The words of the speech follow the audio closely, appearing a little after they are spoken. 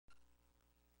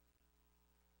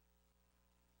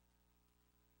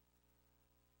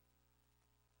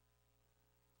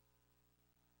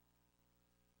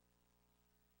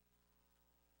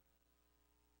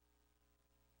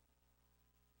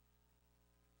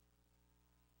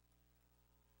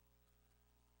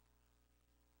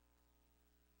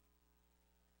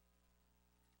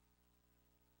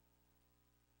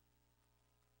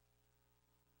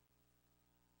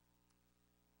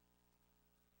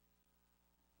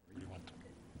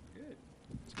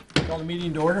Call the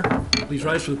meeting to order. Please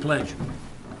rise for the pledge.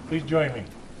 Please join me.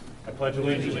 I pledge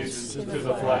allegiance to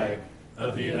the flag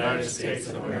of the United States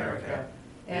of America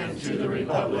and to the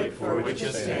republic for which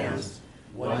it stands,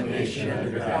 one nation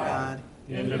under God,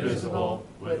 indivisible,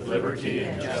 with liberty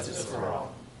and justice for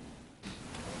all.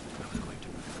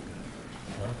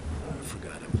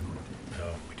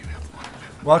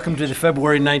 Welcome to the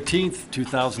February 19th,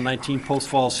 2019 Post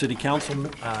Falls City Council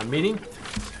meeting.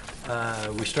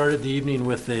 We started the evening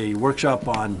with a workshop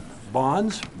on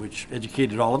bonds, which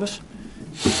educated all of us.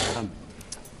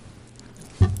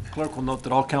 Clerk will note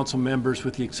that all council members,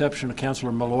 with the exception of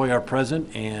Councillor Malloy, are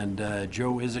present, and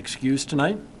Joe is excused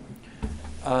tonight.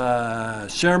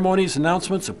 Ceremonies,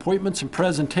 announcements, appointments, and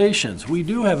presentations. We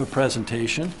do have a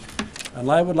presentation,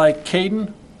 and I would like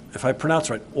Caden, if I pronounce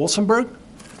it right, Olsenberg,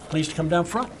 please to come down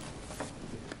front.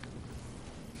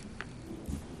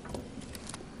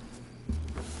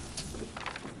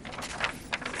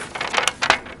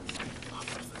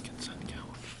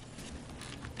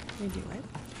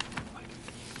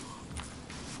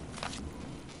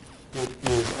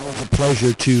 It's a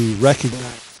pleasure to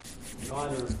recognize and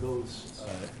honor those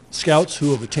scouts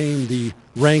who have attained the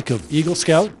rank of Eagle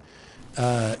Scout.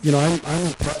 I'm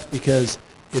impressed because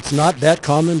it's not that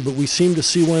common, but we seem to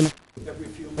see one every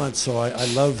few months. So I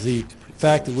love the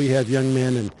fact that we have young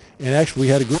men, and actually we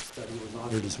had a group that was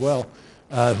honored as well,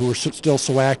 who are still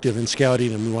so active in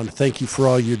scouting, and we want to thank you for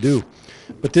all you do.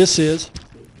 But this is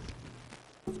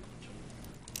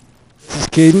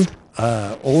Caden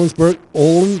Olsenberg,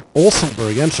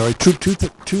 Troop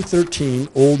 213,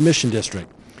 Old Mission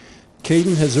District.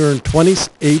 Caden has earned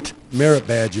 28 merit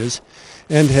badges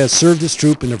and has served his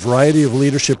troop in a variety of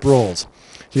leadership roles.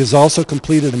 He has also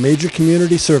completed a major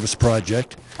community service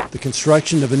project, the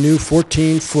construction of a new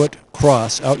 14-foot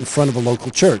cross out in front of a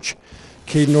local church.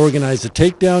 Caden organized the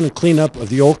takedown and cleanup of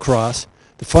the old cross,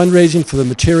 the fundraising for the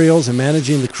materials, and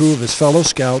managing the crew of his fellow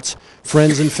scouts,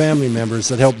 friends, and family members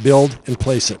that helped build and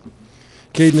place it.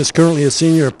 Caden is currently a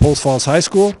senior at Post Falls High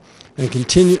School and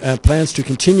plans to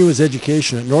continue his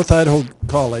education at North Idaho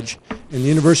College and the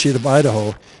University of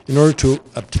Idaho in order to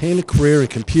obtain a career in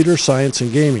computer science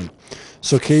and gaming.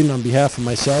 So, Caden, on behalf of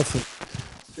myself and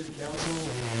City Council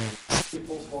and City of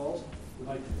Post Falls, we'd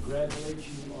like to congratulate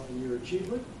you on your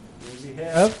achievement. And we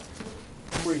have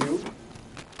for you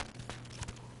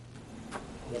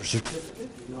a certificate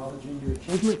acknowledging your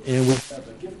achievement, and we have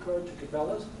a gift card to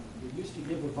Cabela's. We used to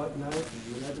give a button out, and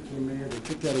when I became mayor, they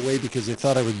took that away because they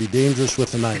thought I would be dangerous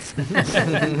with a knife.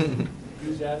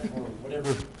 Use that for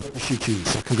whatever purpose you choose.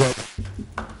 So, congrats.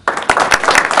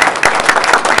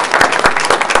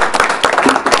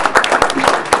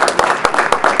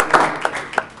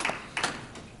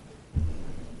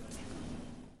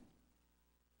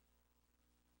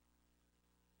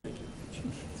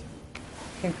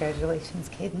 Congratulations,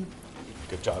 Caden.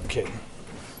 Good job, Caden.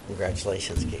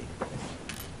 Congratulations, Caden.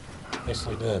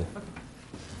 Nicely done.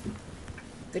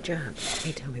 Good job.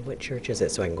 Hey, tell me, what church is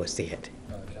it so I can go see it?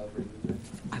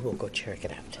 I will go check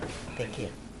it out. Thank you.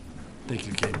 Thank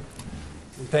you, Caden.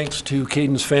 And thanks to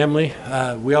Caden's family.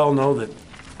 We all know that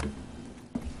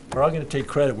we're all going to take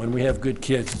credit when we have good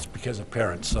kids. It's because of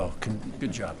parents, so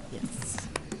good job. Yes.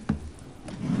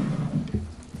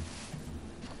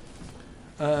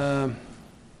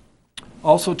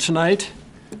 Also tonight,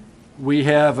 we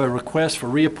have a request for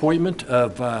reappointment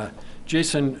of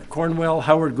Jason Cornwell,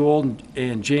 Howard Gold,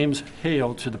 and James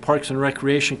Hale to the Parks and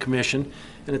Recreation Commission.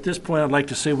 And at this point, I'd like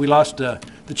to say we lost the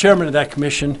chairman of that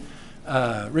commission.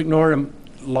 Rick Norham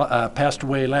passed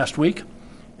away last week.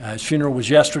 His funeral was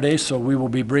yesterday, so we will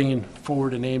be bringing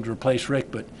forward a name to replace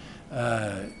Rick. But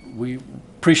we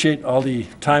appreciate all the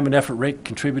time and effort Rick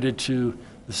contributed to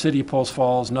the city of Post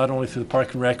Falls, not only through the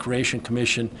Park and Recreation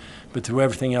Commission, but through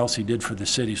everything else he did for the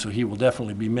city, so he will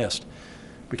definitely be missed.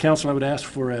 But Council, I would ask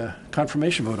for a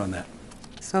confirmation vote on that.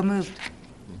 So moved.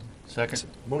 Second.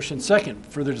 Motion second.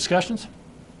 Further discussions?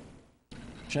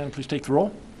 Shannon, please take the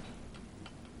roll.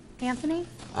 Anthony?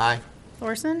 Aye.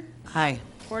 Thorson? Aye.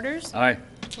 Porters? Aye.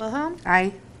 Wilhelm?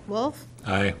 Aye. Wolf?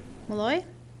 Aye. Malloy?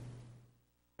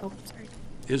 Oh, sorry.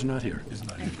 Is not here.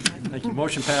 Thank you.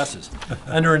 Motion passes.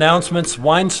 Under announcements,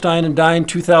 Weinstein and Dine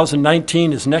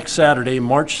 2019 is next Saturday,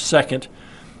 March 2nd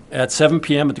at 7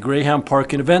 p.m. at the Greyhound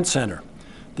Park and Event Center.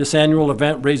 This annual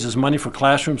event raises money for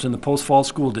classrooms in the Post Falls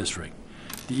School District.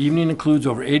 The evening includes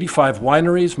over 85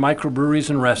 wineries, microbreweries,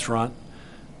 and restaurants,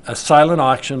 a silent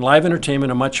auction, live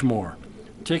entertainment, and much more.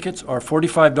 Tickets are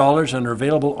 $45 and are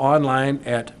available online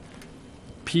at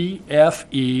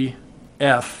pfefwsd.org.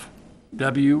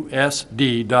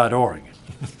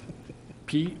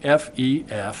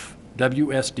 pfefwsd.org.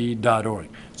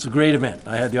 It's a great event.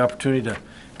 I had the opportunity to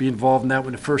be involved in that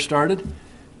when it first started,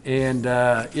 and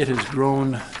it has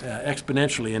grown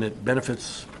exponentially, and it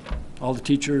benefits all the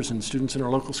teachers and students in our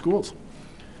local schools.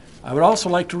 I would also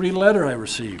like to read a letter I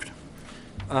received.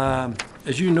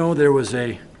 As you know, there was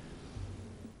it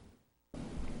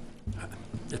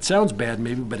sounds bad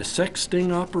maybe, but a sex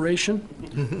sting operation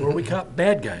where we caught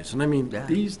bad guys. And I mean,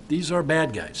 these are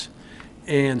bad guys.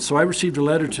 And so I received a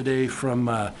letter today from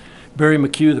Barry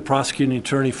McHugh, the prosecuting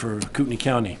attorney for Kootenai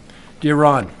County. Dear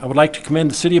Ron, I would like to commend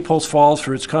the City of Post Falls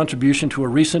for its contribution to a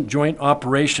recent joint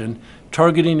operation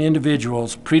targeting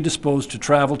individuals predisposed to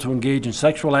travel to engage in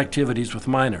sexual activities with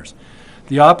minors.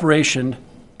 The operation,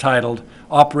 titled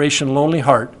Operation Lonely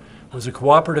Heart, was a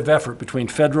cooperative effort between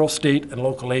federal, state, and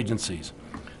local agencies.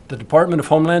 The Department of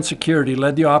Homeland Security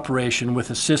led the operation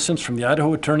with assistance from the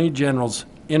Idaho Attorney General's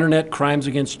Internet Crimes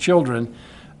Against Children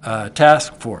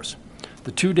Task Force.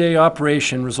 The two-day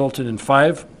operation resulted in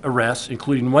 5 arrests,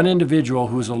 including 1 individual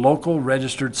who is a local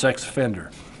registered sex offender.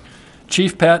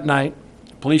 Chief Pat Knight,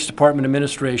 Police Department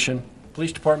administration,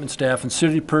 Police Department staff, and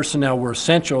city personnel were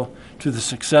essential to the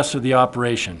success of the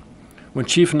operation. When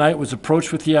Chief Knight was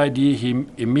approached with the idea, he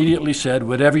immediately said,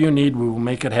 "Whatever you need, we will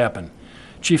make it happen."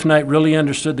 Chief Knight really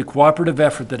understood the cooperative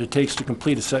effort that it takes to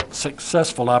complete a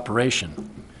successful operation.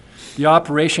 The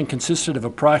operation consisted of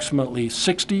approximately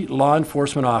 60 law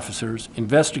enforcement officers,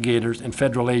 investigators, and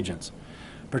federal agents.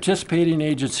 Participating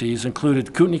agencies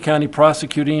included Kootenai County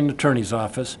Prosecuting Attorney's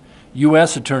Office,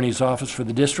 U.S. Attorney's Office for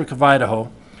the District of Idaho,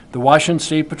 the Washington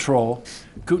State Patrol,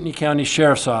 Kootenai County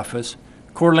Sheriff's Office,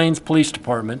 Coeur d'Alene's Police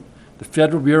Department, the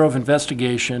Federal Bureau of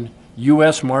Investigation,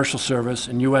 U.S. Marshal Service,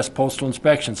 and U.S. Postal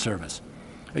Inspection Service.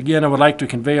 Again, I would like to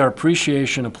convey our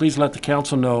appreciation, and please let the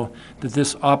council know that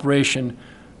this operation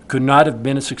could not have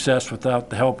been a success without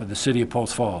the help of the City of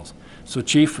Post Falls. So,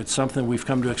 Chief, it's something we've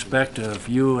come to expect of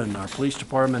you and our police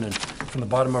department, and from the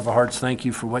bottom of our hearts, thank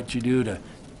you for what you do to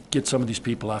get some of these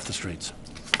people off the streets.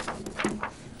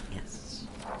 Yes.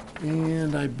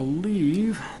 And I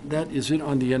believe that is it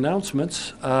on the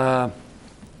announcements. Are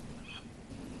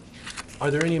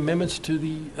there any amendments to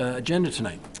the agenda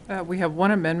tonight? We have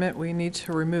one amendment we need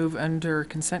to remove under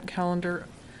consent calendar.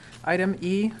 Item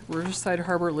E, Riverside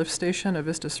Harbor Lift Station, a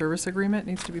Vista Service Agreement,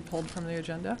 needs to be pulled from the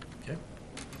agenda. Okay.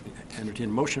 Entertain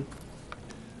a motion.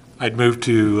 I'd move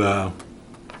to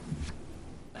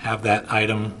have that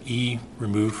item E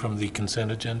removed from the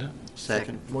consent agenda.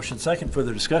 Second. Motion second.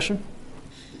 Further discussion?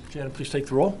 Janet, please take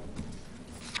the roll.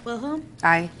 Wilhelm.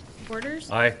 Aye. Borders.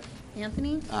 Aye.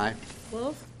 Anthony. Aye.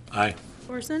 Wolf. Aye.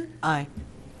 Thorson. Aye.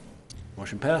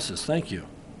 Motion passes. Thank you.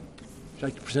 Would you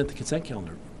like to present the consent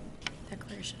calendar?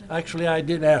 Declaration. Actually, I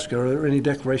did ask, are there any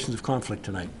declarations of conflict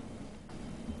tonight?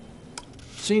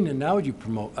 Seeing none, now would you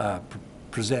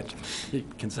present the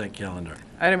consent calendar?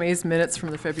 Item A is minutes from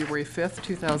the February 5th,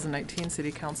 2019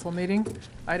 City Council meeting.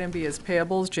 Item B is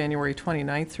payables, January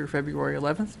 29th through February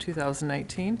 11th,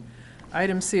 2019.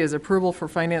 Item C is approval for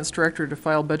Finance Director to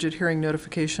file budget hearing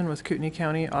notification with Kootenai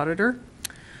County Auditor.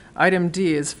 Item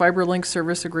D is FiberLink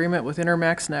service agreement with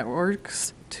Intermax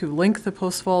Networks to link the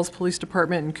Post Falls Police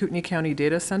Department and Kootenai County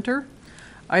Data Center.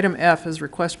 Item F is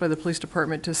request by the Police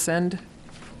Department to send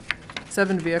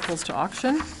 7 vehicles to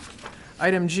auction.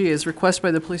 Item G is request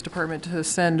by the Police Department to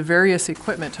send various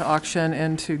equipment to auction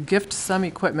and to gift some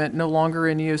equipment no longer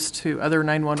in use to other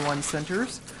 911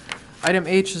 centers. Item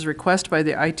H is request by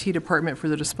the IT Department for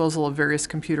the disposal of various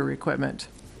computer equipment.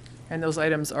 And those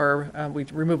items are, we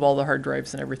remove all the hard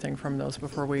drives and everything from those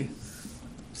before we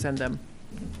send them.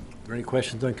 Are there any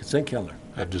questions on consent calendar?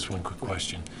 I have just one quick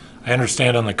question. I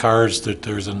understand on the cars that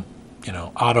there's an,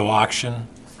 auto auction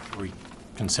where you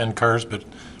can send cars, but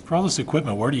for all this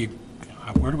equipment, where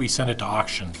do we send it to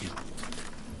auction?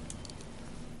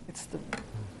 It's the,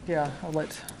 yeah, I'll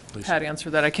let Please. Pat answer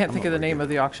that. I can't think of the name of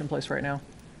the auction place right now.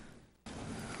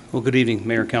 Well, good evening,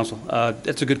 Mayor and Council.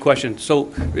 That's a good question. So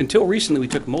until recently, we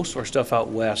took most of our stuff out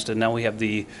west, and now we have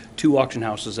the 2 auction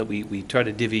houses that we try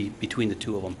to divvy between the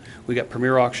 2 of them. We got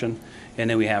Premier Auction, and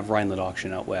then we have Rhineland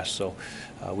Auction out west. So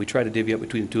we try to divvy up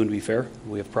between the 2, and to be fair,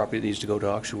 we have property that needs to go to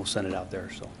auction, we'll send it out there.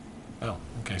 So Oh,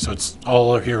 okay, so it's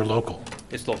all here local.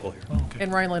 it's local here. Oh, okay.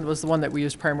 And Rhineland was the one that we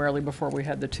used primarily before we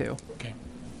had the 2. Okay.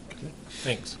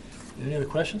 Thanks. Any other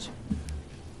questions?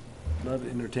 Not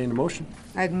entertain a motion.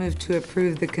 I'd move to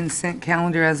approve the consent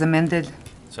calendar as amended.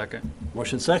 Second.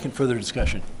 Motion second. Further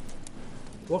discussion?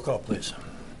 Roll call, please.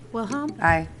 Wilhelm.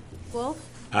 Aye. Wolf.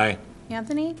 Aye.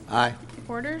 Anthony. Aye.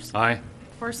 Borders. Aye.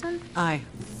 Thorson. Aye.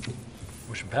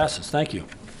 Motion passes. Thank you.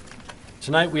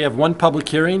 Tonight, we have one public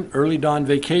hearing, early dawn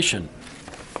vacation.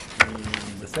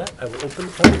 And with that, I will open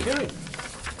the public hearing.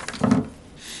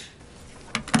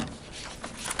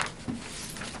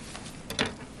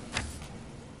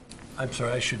 I'm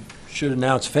sorry, I should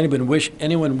announce, if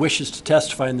anyone wishes to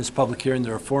testify in this public hearing,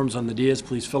 there are forms on the dais.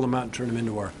 Please fill them out and turn them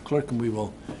into our clerk, and we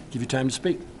will give you time to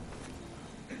speak.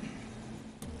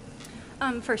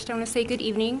 First, I want to say good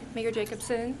evening, Mayor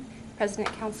Jacobson,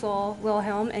 President Council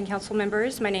Wilhelm, and council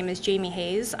members. My name is Jamie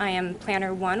Hayes. I am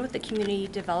Planner 1 with the Community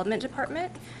Development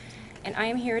Department, and I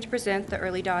am here to present the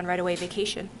Early Dawn Right-of-Way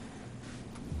Vacation.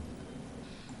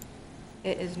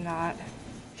 It is not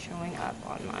showing up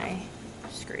on my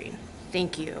screen.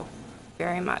 Thank you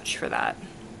very much for that.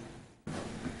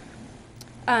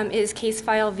 Is case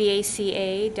file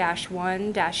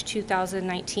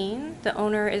VACA-1-2019. The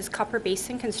owner is Copper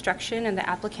Basin Construction and the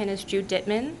applicant is Drew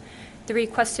Dittman. The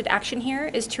requested action here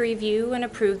is to review and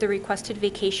approve the requested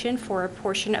vacation for a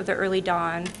portion of the Early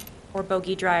Dawn or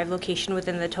Bogey Drive location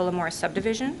within the Tullamore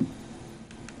subdivision.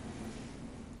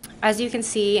 As you can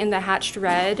see in the hatched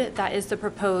red, that is the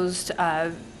proposed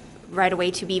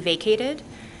right-of-way to be vacated.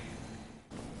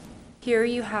 Here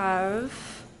you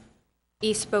have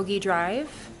East Bogey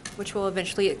Drive, which will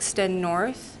eventually extend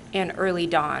north, and Early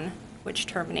Dawn, which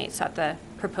terminates at the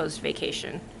proposed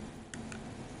vacation.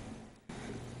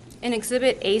 In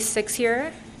Exhibit A6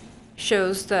 here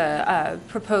shows the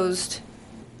proposed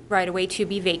right-of-way to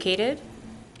be vacated.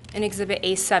 And Exhibit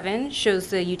A7 shows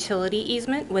the utility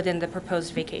easement within the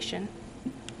proposed vacation.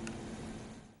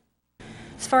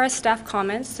 As far as staff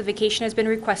comments, the vacation has been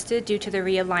requested due to the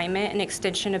realignment and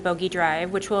extension of Bogey Drive,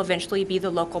 which will eventually be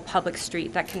the local public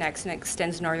street that connects and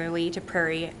extends northerly to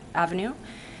Prairie Avenue.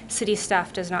 City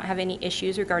staff does not have any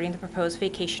issues regarding the proposed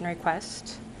vacation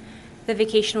request. The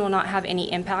vacation will not have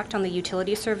any impact on the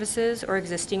utility services or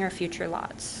existing or future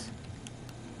lots.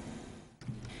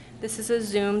 This is a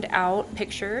zoomed out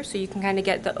picture, so you can kind of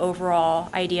get the overall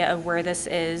idea of where this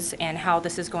is and how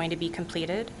this is going to be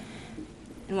completed.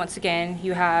 And once again,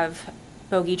 you have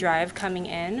Bogey Drive coming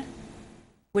in,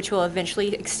 which will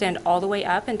eventually extend all the way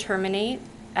up and terminate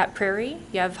at Prairie.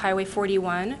 You have Highway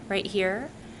 41 right here,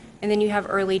 and then you have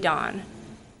Early Dawn,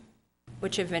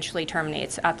 which eventually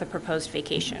terminates at the proposed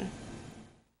vacation.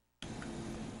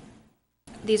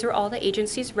 These are all the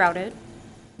agencies routed.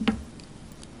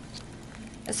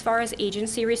 As far as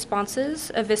agency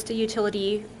responses, Avista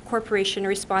Utility Corporation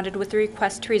responded with the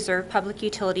request to reserve public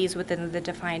utilities within the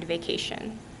defined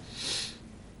vacation.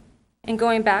 And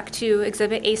going back to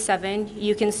Exhibit A7,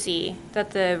 you can see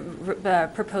that the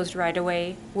proposed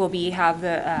right-of-way will have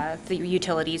the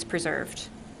utilities preserved.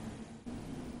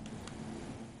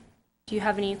 Do you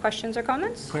have any questions or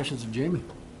comments? Questions of Jamie?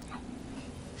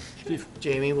 Steve?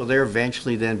 Jamie, will there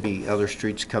eventually then be other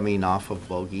streets coming off of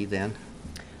Bogey then?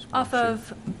 Off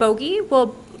of Bogey, well,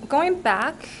 going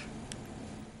back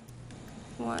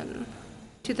one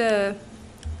to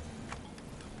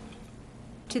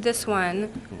this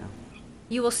one, Yeah.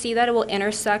 you will see that it will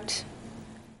intersect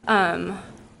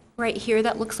right here.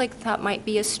 That looks like that might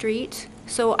be a street.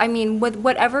 So, I mean, with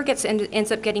whatever ends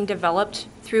up getting developed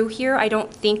through here, I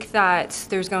don't think that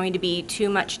there's going to be too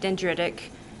much dendritic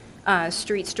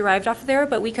streets derived off of there,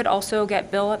 but we could also get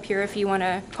Bill up here if you want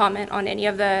to comment on any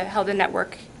of how the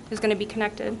network is going to be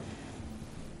connected.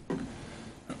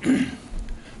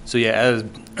 So yeah, as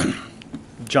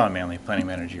John Manley, planning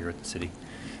manager here at the city.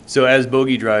 So as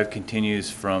Bogey Drive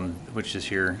continues from, which is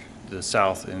here, to the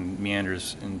south and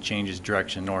meanders and changes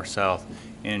direction north-south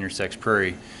and intersects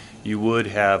Prairie, you would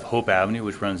have Hope Avenue,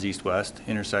 which runs east-west,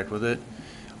 intersect with it.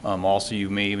 Also, you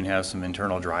may even have some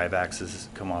internal drive access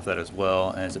come off that as well.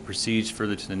 And as it proceeds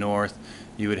further to the north,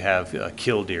 you would have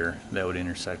Killdeer that would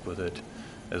intersect with it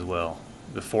as well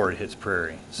before it hits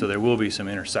Prairie. So there will be some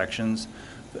intersections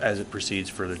as it proceeds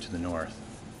further to the north.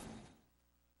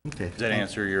 Okay. Does that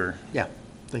answer your? Yeah,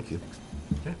 thank you.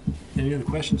 Okay. Any other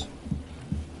questions?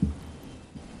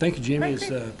 Thank you, Jamie. Is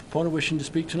the proponent wishing to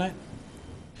speak tonight?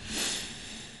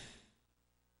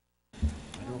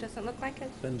 Doesn't look like it.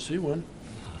 Didn't see one.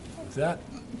 With that,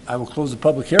 I will close the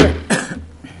public hearing.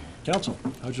 Council,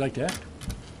 how would you like to act?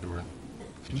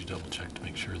 Did you double check to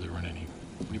make sure there weren't any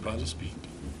anybody to speak?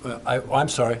 I'm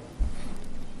sorry.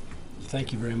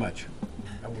 Thank you very much.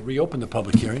 I will reopen the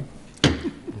public hearing.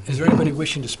 Is there anybody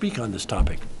wishing to speak on this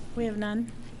topic? We have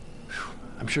none.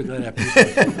 I'm sure glad I have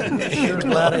people. I'm sure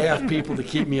glad I have people to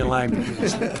keep me in line.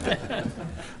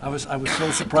 I was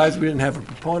so surprised we didn't have a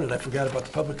proponent. I forgot about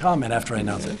the public comment after I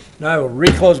announced it. Now I will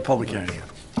reclose the public hearing again.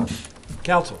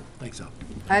 Council, thanks so.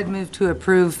 I'd move to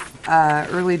approve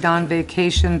Early Dawn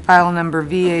Vacation, file number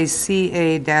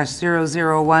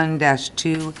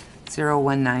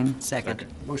VACA-001-2019. Second.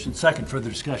 Motion second, further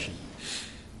discussion.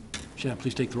 Shannon,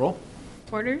 please take the roll.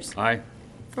 Borders? Aye.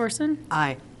 Thorson?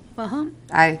 Aye. Wilhelm?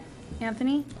 Aye.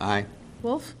 Anthony? Aye.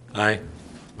 Wolf? Aye.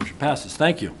 Motion passes.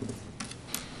 Thank you.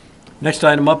 Next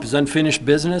item up is unfinished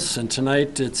business, and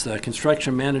tonight it's the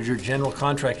Construction Manager General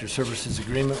Contractor Services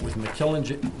Agreement with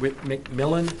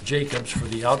McMillan Jacobs for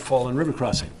the outfall and river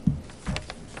crossing.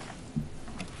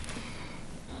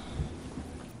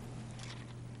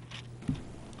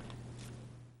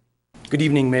 Good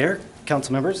evening, Mayor,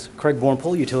 council members. Craig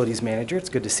Bornpool, Utilities Manager. It's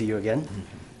good to see you again.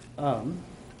 I'm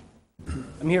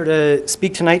here to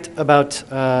speak tonight about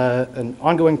an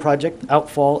ongoing project,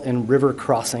 outfall and river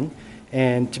crossing.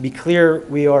 And to be clear,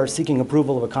 we are seeking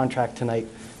approval of a contract tonight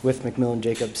with McMillan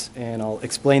Jacobs, and I'll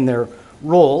explain their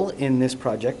role in this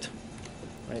project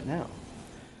right now.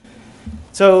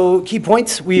 So key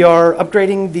points, we are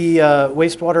upgrading the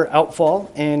wastewater outfall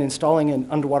and installing an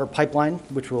underwater pipeline,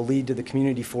 which will lead to the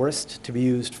community forest to be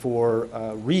used for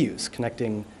reuse,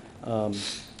 connecting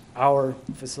our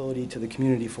facility to the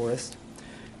community forest.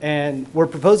 And we're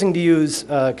proposing to use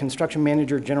Construction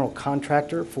Manager General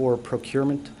Contractor for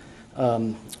procurement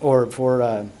or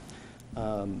for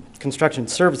construction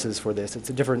services for this. It's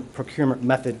a different procurement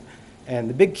method. And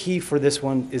the big key for this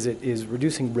one is it is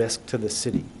reducing risk to the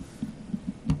city.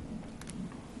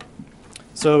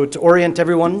 So to orient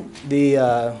everyone,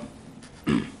 the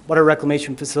water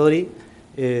reclamation facility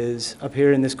is up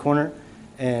here in this corner,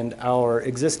 and our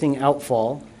existing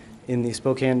outfall in the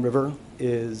Spokane River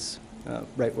is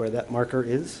right where that marker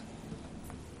is.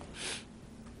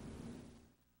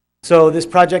 So this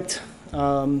project,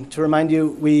 to remind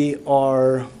you, we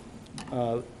are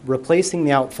replacing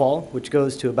the outfall, which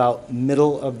goes to about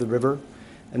middle of the river,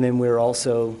 and then we're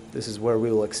also, this is where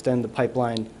we will extend the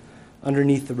pipeline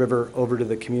underneath the river over to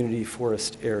the community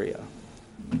forest area.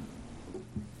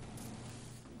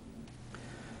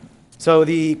 So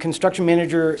the construction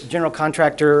manager, general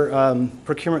contractor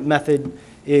procurement method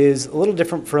is a little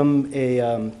different from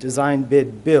a design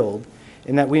bid build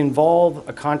in that we involve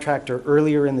a contractor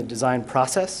earlier in the design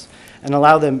process and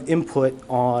allow them input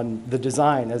on the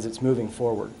design as it's moving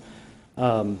forward.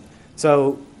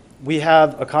 So we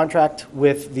have a contract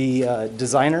with the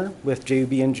designer, with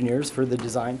JUB Engineers for the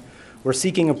design. We're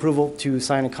seeking approval to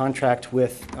sign a contract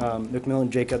with McMillan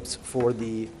Jacobs for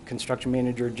the construction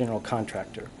manager, general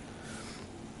contractor.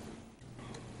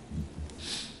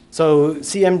 So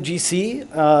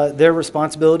CMGC, their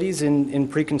responsibilities in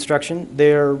pre-construction,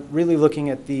 they're really looking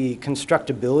at the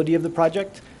constructability of the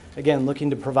project. Again, looking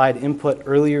to provide input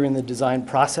earlier in the design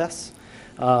process.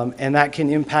 And that can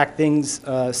impact things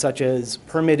such as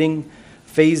permitting,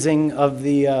 phasing of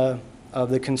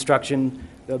the construction,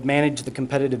 manage the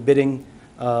competitive bidding,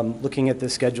 looking at the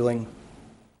scheduling,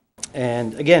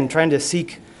 and again, trying to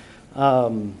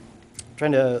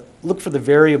look for the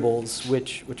variables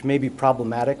which may be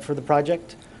problematic for the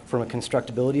project from a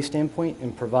constructability standpoint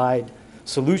and provide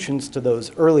solutions to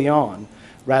those early on,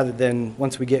 rather than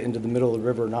once we get into the middle of the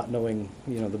river not knowing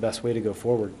the best way to go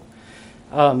forward.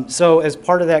 So as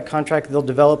part of that contract, they'll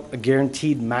develop a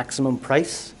guaranteed maximum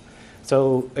price.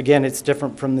 So again, it's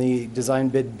different from the design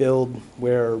bid build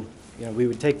where we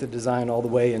would take the design all the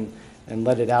way and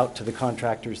let it out to the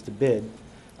contractors to bid.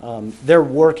 They're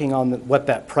working on what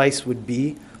that price would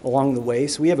be along the way,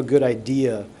 so we have a good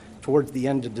idea towards the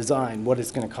end of design what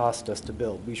it's going to cost us to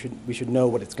build. We should know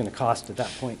what it's going to cost at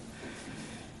that point.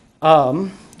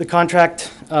 The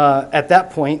contract, at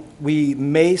that point, we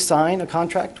may sign a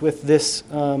contract with this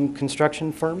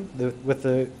construction firm, with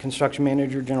the construction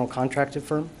manager, general contractor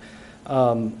firm,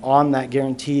 on that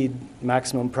guaranteed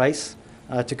maximum price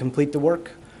to complete the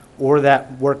work, or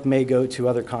that work may go to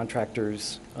other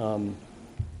contractors,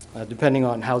 depending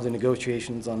on how the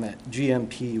negotiations on that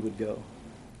GMP would go.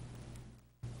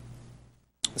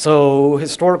 So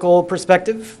historical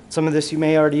perspective, some of this you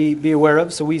may already be aware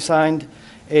of. So we signed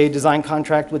a design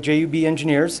contract with JUB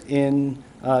Engineers in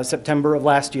September of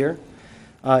last year.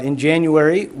 In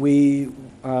January, we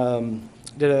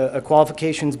did a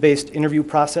qualifications-based interview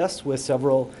process with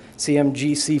several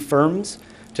CMGC firms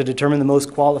to determine the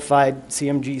most qualified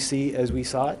CMGC as we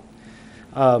saw it.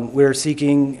 We're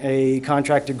seeking a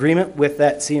contract agreement with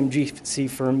that CMGC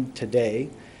firm today,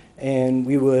 and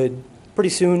we would pretty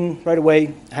soon, right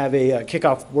away, have a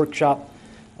kickoff workshop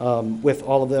with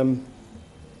all of them,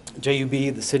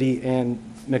 JUB, the city, and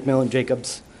McMillan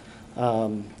Jacobs,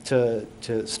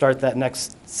 to start that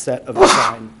next set of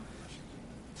design.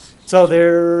 So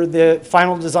they're the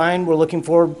final design we're looking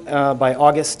for by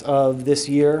August of this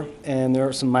year, and there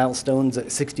are some milestones at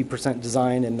 60%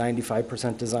 design and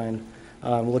 95% design.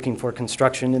 We're looking for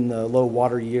construction in the low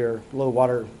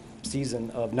water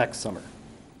season of next summer.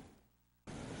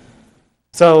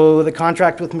 So the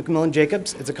contract with McMillan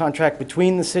Jacobs, it's a contract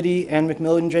between the city and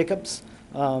McMillan Jacobs,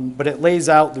 but it lays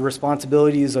out the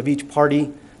responsibilities of each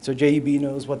party, so JUB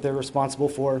knows what they're responsible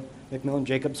for, McMillan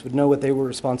Jacobs would know what they were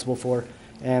responsible for,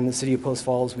 and the city of Post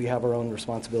Falls, we have our own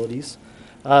responsibilities.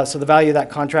 So the value of that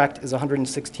contract is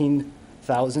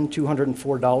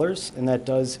 $116,204, and that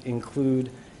does include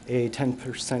a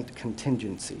 10%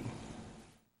 contingency.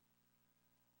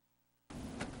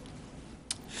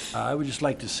 I would just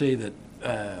like to say that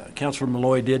Councilor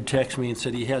Malloy did text me and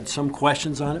said he had some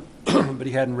questions on it, but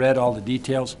he hadn't read all the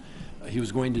details. He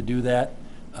was going to do that,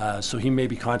 so he may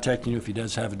be contacting you if he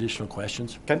does have additional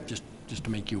questions. Okay. Just to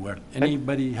make you aware.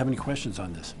 Anybody have any questions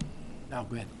on this? No,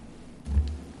 go ahead.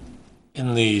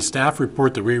 In the staff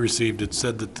report that we received, it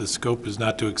said that the scope is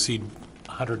not to exceed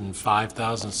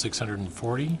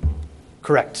 105,640,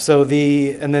 Correct. So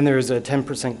and then there's a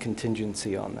 10%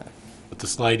 contingency on that. but the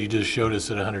slide you just showed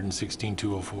us at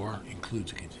 116,204.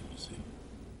 Includes a contingency.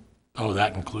 Oh,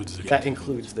 that includes the That contingency.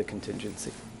 includes the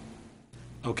contingency.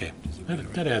 Okay,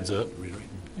 that adds up.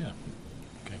 Yeah,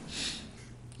 okay.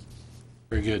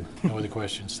 Very good. No other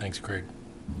questions. Thanks, Craig.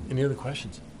 Any other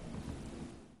questions?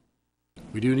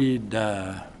 We do need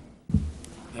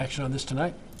action on this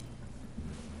tonight.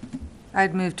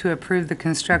 I'd move to approve the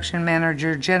construction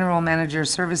manager, general manager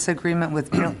service agreement with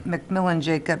McMillan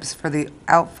Jacobs for the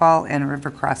outfall and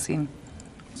river crossing.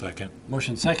 Second.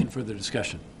 Motion second, further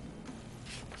discussion.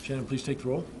 Shannon, please take the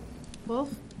roll.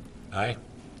 Wolf, Aye.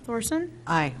 Thorson,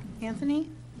 Aye. Anthony,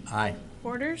 Aye.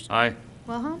 Borders, Aye.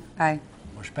 Wilhelm. Aye.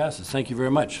 Motion passes. Thank you very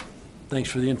much. Thanks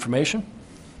for the information.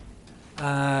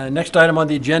 Next item on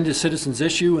the agenda is citizens'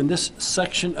 issue, and this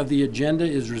section of the agenda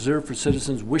is reserved for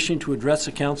citizens wishing to address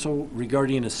the council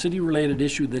regarding a city-related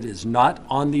issue that is not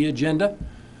on the agenda.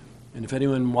 And if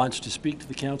anyone wants to speak to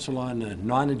the council on a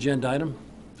non-agenda item,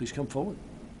 please come forward.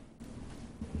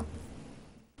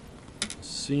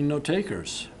 Seeing no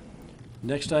takers.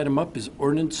 Next item up is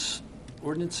ordinances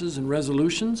and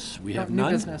resolutions. We have New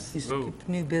none. business.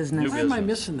 New business. Why am I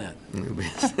missing that?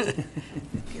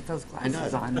 Get those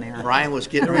glasses on there. Brian was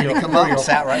getting ready to come up and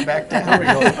sat right back down.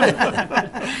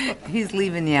 He's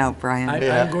leaving you out, Brian.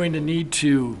 I'm going to need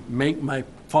to make my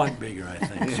font bigger, I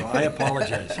think, so I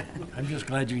apologize. I'm just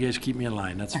glad you guys keep me in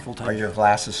line. That's a full-time. Are your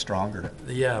glasses stronger?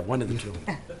 Yeah, one of the two.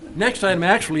 Next item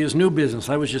actually is new business.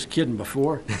 I was just kidding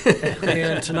before.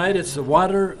 And tonight it's the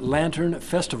Water Lantern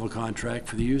Festival contract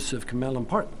for the use of Camellan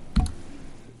Park.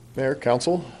 Mayor,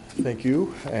 Council, thank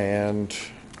you. And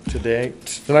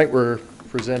tonight we're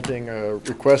presenting a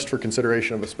request for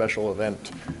consideration of a special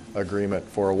event agreement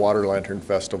for a Water Lantern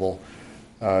Festival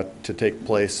to take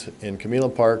place in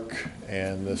Camellan Park,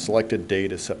 and the selected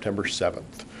date is September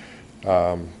 7th.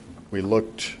 We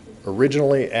looked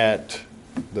originally at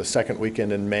the second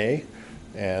weekend in May,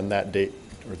 and that date,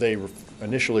 or they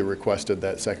initially requested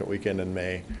that second weekend in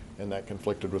May, and that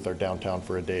conflicted with our Downtown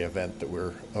for a Day event that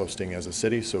we're hosting as a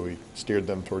city, so we steered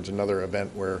them towards another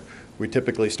event where we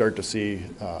typically start to see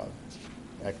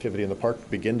activity in the park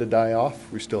begin to die off.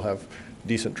 We still have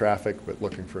decent traffic, but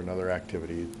looking for another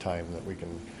activity time that we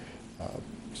can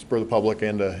spur the public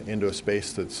into a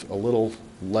space that's a little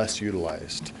less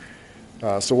utilized.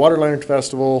 So Water Lantern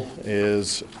Festival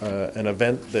is an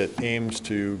event that aims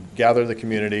to gather the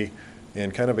community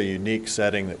in kind of a unique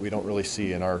setting that we don't really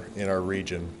see in our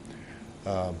region.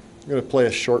 I'm going to play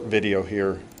a short video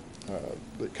here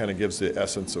that kind of gives the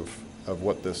essence of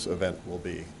what this event will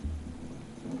be.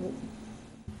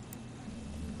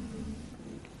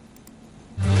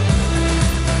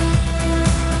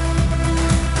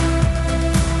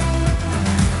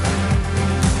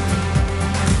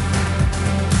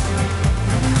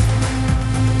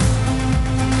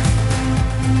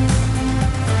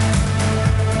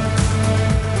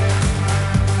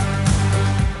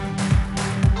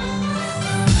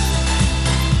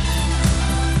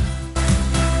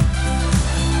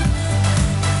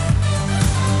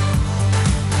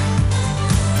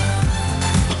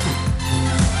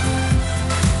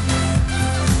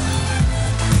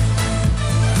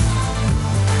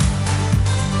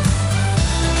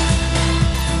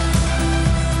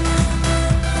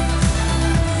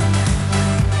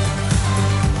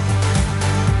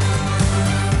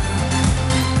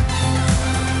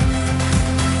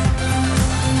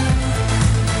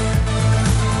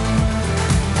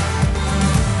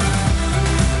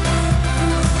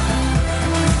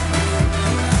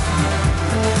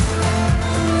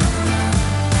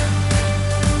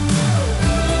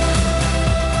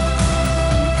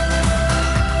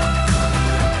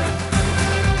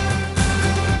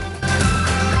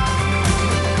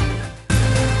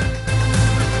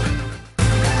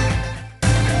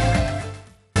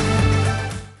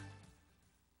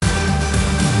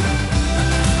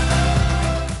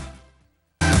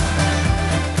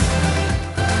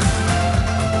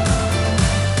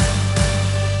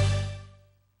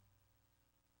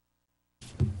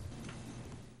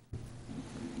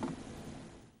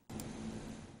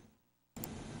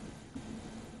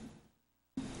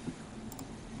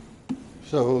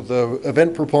 So the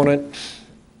event proponent,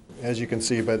 as you can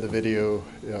see by the video,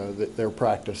 they're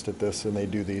practiced at this, and they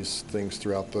do these things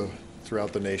throughout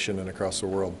the nation and across the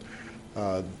world.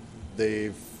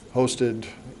 They've hosted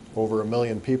over 1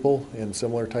 million people in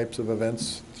similar types of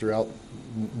events throughout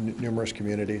numerous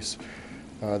communities.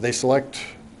 They select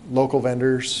local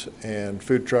vendors and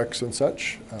food trucks and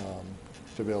such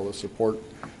to be able to support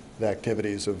the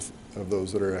activities of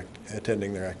those that are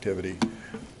attending their activity.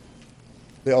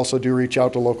 They also do reach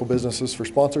out to local businesses for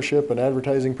sponsorship and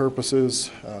advertising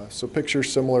purposes. So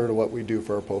pictures similar to what we do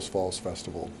for our Post Falls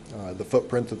Festival. The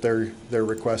footprint that they're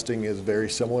requesting is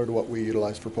very similar to what we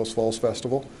utilize for Post Falls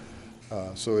Festival.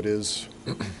 So it is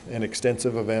an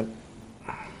extensive event,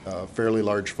 fairly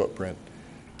large footprint,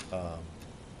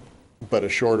 but a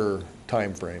shorter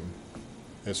time frame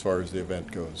as far as the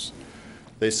event goes.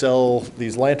 They sell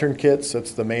these lantern kits.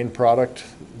 That's the main product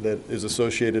that is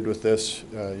associated with this.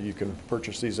 You can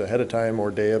purchase these ahead of time or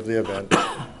day of the event.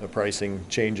 The pricing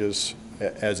changes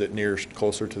as it nears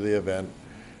closer to the event.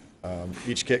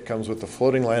 Each kit comes with a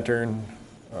floating lantern,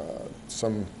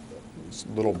 some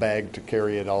little bag to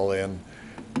carry it all in,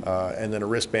 and then a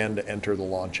wristband to enter the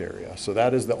launch area. So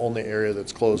that is the only area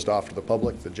that's closed off to the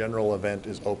public. The general event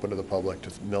is open to the public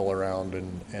to mill around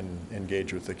and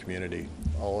engage with the community.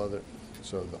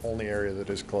 So the only area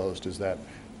that is closed is that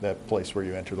place where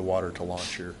you enter the water to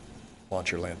launch your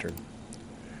lantern.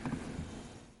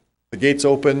 The gates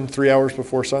open 3 hours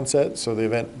before sunset, so the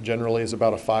event generally is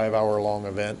about a 5-hour-long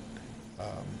event.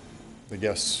 The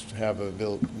guests have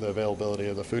the availability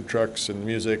of the food trucks and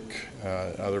music,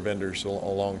 other vendors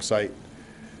along site.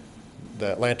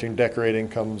 That lantern decorating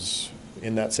comes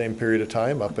in that same period of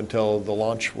time up until the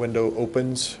launch window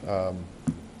opens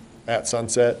at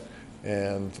sunset,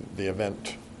 and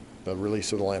the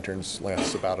release of the lanterns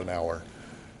lasts about an hour.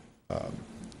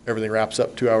 Everything wraps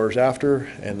up 2 hours after,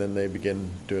 and then they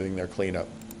begin doing their cleanup.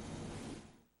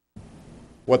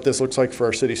 What this looks like for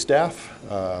our city staff,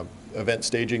 event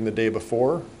staging the day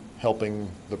before,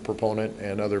 helping the proponent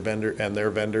and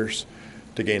their vendors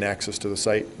to gain access to the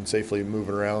site and safely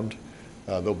moving around.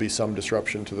 There'll be some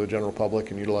disruption to the general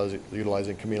public in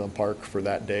utilizing Camillin Park for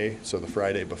that day, so the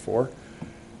Friday before.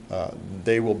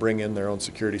 They will bring in their own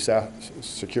security staff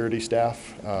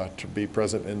to be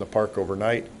present in the park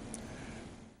overnight.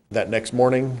 That next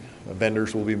morning,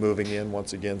 vendors will be moving in.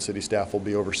 Once again, city staff will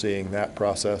be overseeing that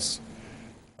process.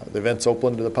 The event's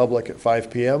open to the public at 5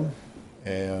 p.m.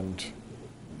 and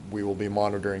we will be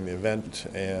monitoring the event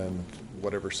and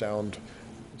whatever sound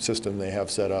system they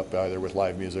have set up, either with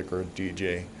live music or a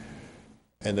DJ.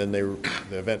 And then the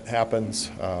event happens.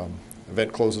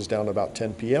 Event closes down about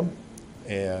 10 p.m.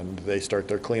 and they start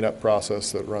their cleanup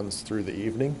process that runs through the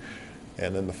evening.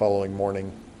 And then the following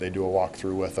morning, they do a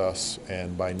walkthrough with us,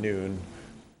 and by noon,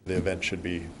 the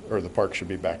park should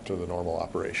be back to the normal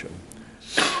operation.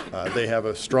 They have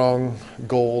a strong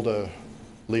goal to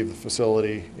leave the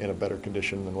facility in a better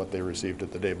condition than what they received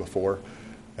it the day before,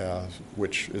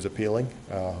 which is appealing.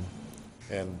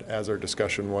 And as our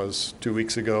discussion was 2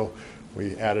 weeks ago,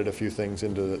 we added a few things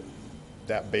into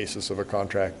that basis of a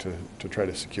contract to try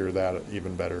to secure that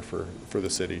even better for the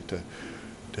city to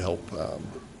help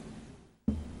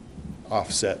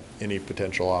offset any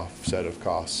potential offset of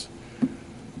costs.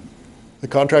 The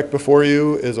contract before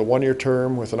you is a 1-year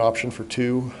term with an option for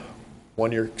 2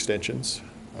 1-year extensions.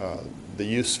 The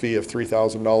use fee of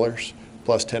 $3,000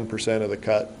 plus 10% of the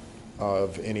cut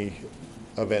of any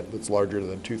event that's larger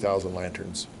than 2,000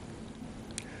 lanterns.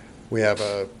 We have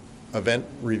a event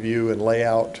review and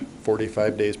layout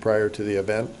 45 days prior to the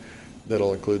event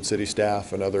that'll include city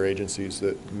staff and other agencies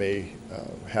that may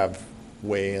have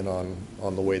weigh in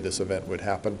on the way this event would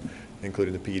happen,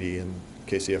 including the PD and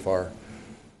KCFR.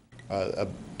 A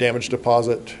damage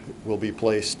deposit will be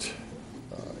placed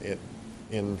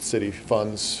in city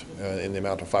funds in the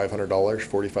amount of $500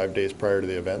 45 days prior to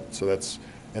the event. So that's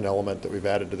an element that we've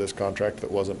added to this contract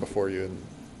that wasn't before you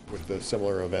with the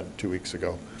similar event 2 weeks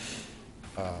ago.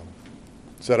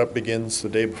 Setup begins the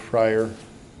day prior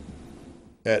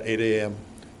at 8 a.m.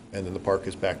 and then the park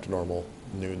is back to normal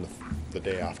noon the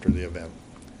day after the event.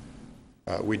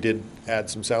 We did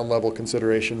add some sound level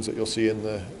considerations that you'll see in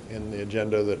the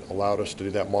agenda that allowed us to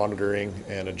do that monitoring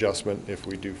and adjustment if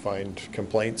we do find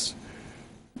complaints.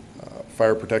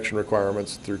 Fire protection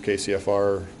requirements through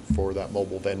KCFR for that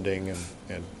mobile vending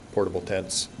and portable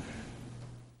tents.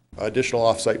 Additional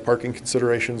off-site parking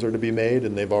considerations are to be made,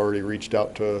 and they've already reached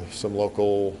out to some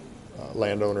local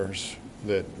landowners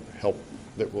that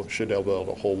should be able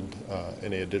to hold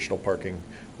any additional parking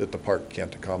that the park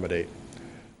can't accommodate.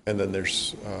 And then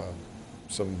there's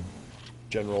some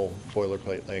general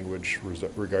boilerplate language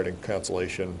regarding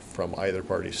cancellation from either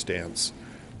party's stance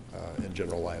and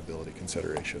general liability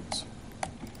considerations.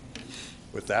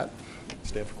 With that,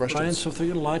 stand for questions. Brian, so if they're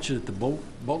going to launch it at the boat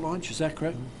launch, is that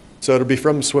correct? So it'll be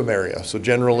from the swim area, so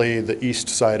generally the east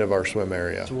side of our swim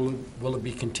area. So will it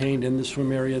be contained in the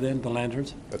swim area then, the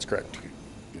lanterns? That's correct.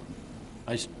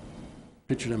 I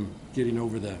pictured them getting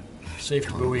over the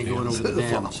safety buoy and going over the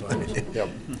dam, so I was Yep.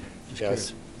 just Yes.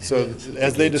 curious. So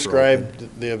as they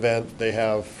described the event, they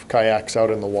have kayaks out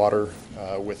in the water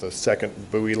with a second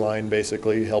buoy line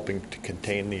basically helping to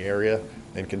contain the area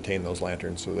and contain those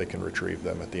lanterns so they can retrieve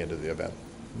them at the end of the event.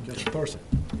 Councilor Thorson.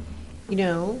 You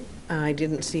know, I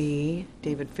didn't see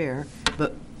David Fair,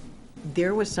 but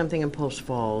there was something in Post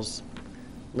Falls,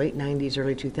 late 90s,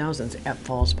 early 2000s, at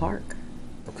Falls Park.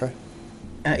 Okay.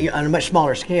 On a much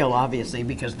smaller scale, obviously,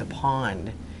 because the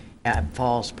pond at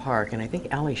Falls Park, and I think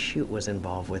Ally Shute was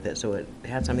involved with it, so it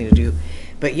had something to do.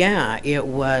 But yeah, it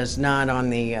was not on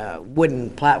the wooden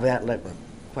platform, that looked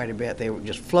quite a bit. They were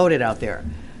just floated out there.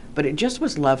 But it just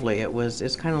was lovely.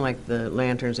 It's kind of like the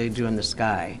lanterns they do in the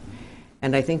sky.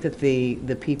 And I think that the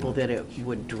people that it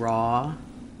would draw,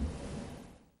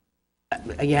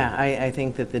 I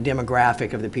think that the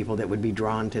demographic of the people that would be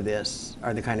drawn to this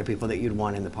are the kind of people that you'd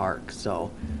want in the park.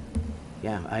 So,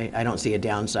 yeah, I don't see a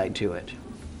downside to it.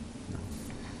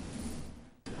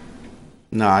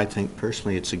 No, I think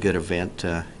personally it's a good event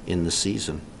in the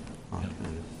season.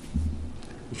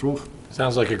 Ms. Wolf?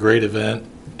 Sounds like a great event.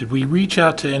 Did we reach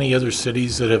out to any other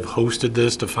cities that have hosted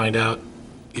this to find out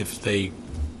if they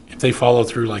follow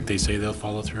through like they say they'll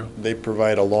follow through? They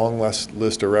provide a long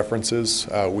list of references.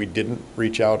 We didn't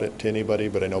reach out to anybody,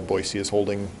 but I know Boise is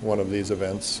holding one of these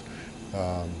events.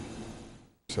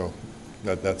 So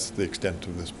that's the extent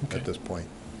of this at this point.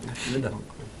 Linda?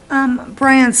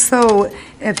 Brian, so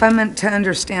if I'm meant to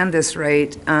understand this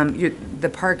right,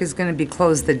 the park is going to be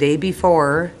closed the day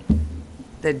before,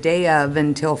 the day of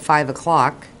until 5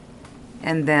 o'clock,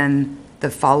 and then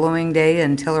the following day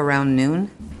until around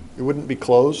noon? It wouldn't be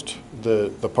closed.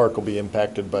 The park will be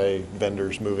impacted by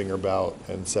vendors moving about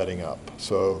and setting up.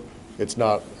 So it's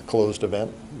not a closed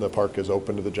event. The park is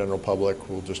open to the general public.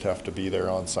 We'll just have to be there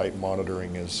on site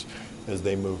monitoring as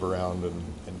they move around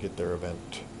and get their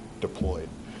event deployed.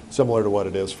 Similar to what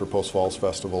it is for Post Falls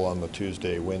Festival on the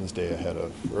Tuesday, Wednesday ahead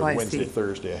of, or Wednesday,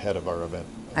 Thursday ahead of our event.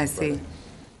 I see.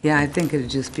 Yeah, I think it'd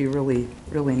just be really,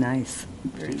 really nice.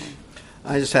 Very nice.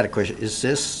 I just had a question. Is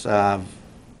this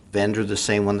vendor the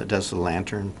same one that does the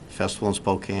Lantern Festival in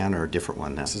Spokane or a different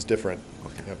one now? This is different.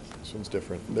 Okay. Yep, this one's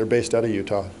different. They're based out of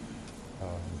Utah.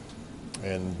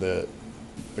 And the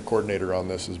coordinator on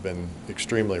this has been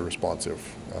extremely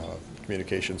responsive.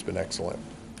 Communication's been excellent.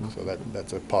 So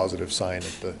that's a positive sign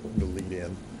at the lead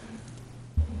in.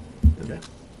 Okay.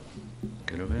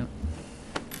 Good event.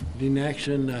 Need an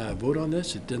action vote on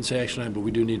this? It didn't say action item, but we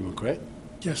do need one, correct?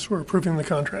 Yes, we're approving the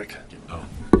contract. Oh,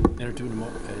 Entertain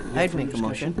I'd make a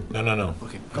motion. no.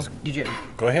 Okay. Did you?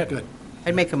 Go ahead. Good.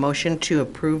 I'd make a motion to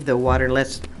approve the Water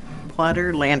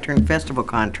Lantern Festival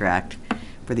contract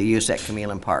for the use at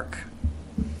Camille Park.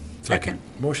 Second.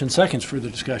 Motion seconds,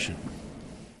 further discussion.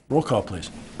 Roll call,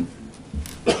 please.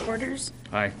 Porters?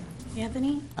 Aye.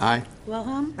 Anthony? Aye.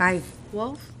 Wilhelm? Aye.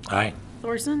 Wolf? Aye.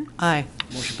 Thorson? Aye.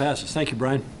 Motion passes. Thank you,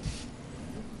 Brian.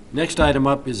 Next item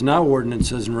up is now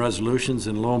ordinances and resolutions,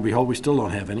 and lo and behold, we still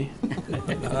don't have any.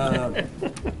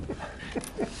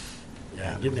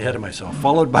 Yeah, getting ahead of myself.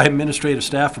 Followed by administrative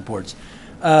staff reports.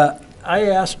 I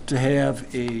asked to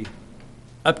have a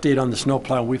update on the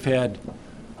snowplow. We've had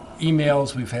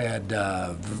emails, we've had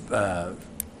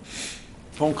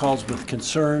phone calls with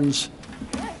concerns,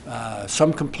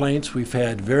 some complaints. We've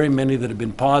had very many that have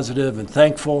been positive and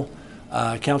thankful.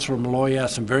 Councilor Malloy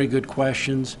asked some very good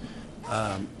questions.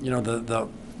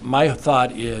 My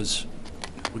thought is,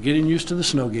 we're getting used to the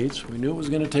snow gates. We knew it was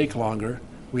going to take longer.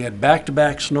 We had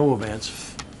back-to-back snow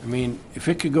events. I mean, if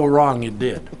it could go wrong, it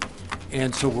did.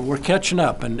 And so we're catching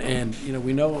up, and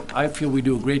we know, I feel we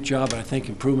do a great job, but I think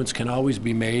improvements can always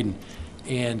be made.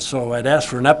 And so I'd ask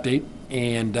for an update,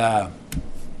 and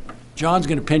John's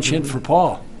going to pinch in for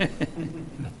Paul.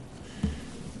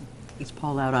 Is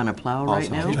Paul out on a plow right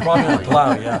now? He's probably on a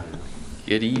plow, yeah.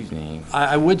 Good evening.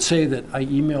 I would say that I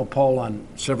emailed Paul on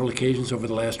several occasions over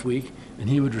the last week, and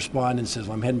he would respond and says,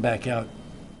 well, I'm heading back out.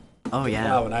 Oh, yeah.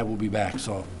 Now, and I will be back,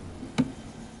 so.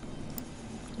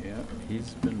 Yeah,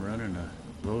 he's been running a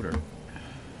loader.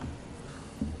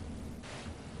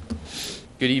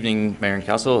 Good evening, Mayor and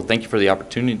Council. Thank you for the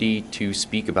opportunity to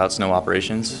speak about snow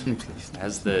operations.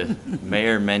 As the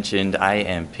mayor mentioned, I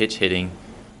am pitch hitting.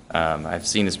 I've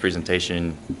seen this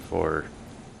presentation for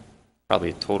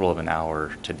probably a total of an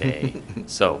hour today.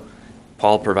 So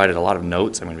Paul provided a lot of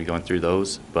notes. I'm going to be going through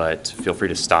those, but feel free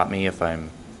to stop me if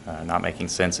I'm not making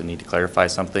sense and need to clarify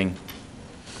something.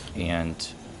 And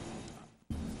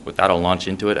with that, I'll launch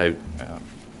into it.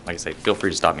 Like I say, feel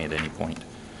free to stop me at any point.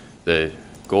 The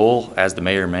goal, as the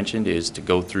mayor mentioned, is to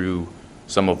go through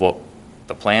some of what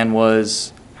the plan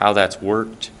was, how that's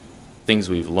worked, things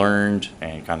we've learned,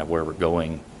 and kind of where we're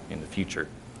going in the future.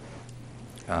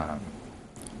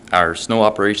 Our snow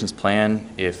operations plan,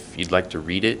 if you'd like to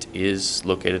read it, is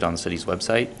located on the city's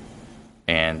website.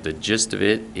 And the gist of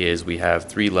it is we have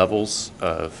 3 levels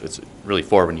of, it's really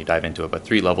 4 when you dive into it, but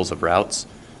 3 levels of routes.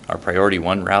 Our priority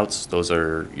 1 routes, those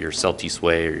are your Celtice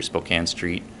Way or your Spokane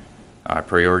Street. Our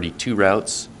priority 2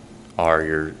 routes are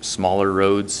your smaller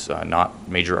roads, not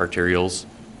major arterials,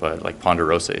 but like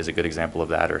Ponderosa is a good example of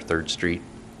that, or 3rd Street.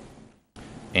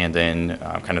 And then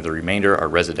kind of the remainder are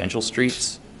residential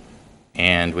streets.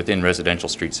 And within residential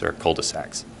streets, there are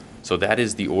cul-de-sacs. So that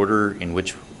is the order in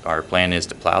which our plan is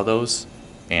to plow those.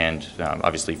 And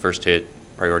obviously first hit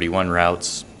priority 1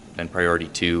 routes, then priority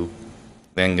 2,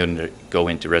 then going to go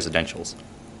into residentials.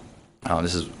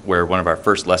 This is where one of our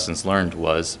first lessons learned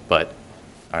was, but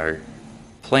our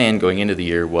plan going into the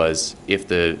year was if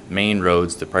the main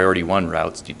roads, the priority 1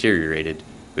 routes deteriorated,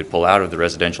 we'd pull out of the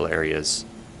residential areas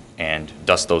and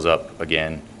dust those up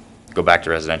again, go back to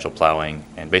residential plowing,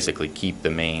 and basically keep the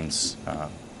mains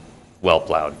well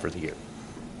plowed for the year.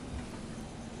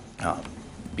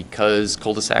 Because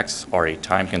cul-de-sacs are a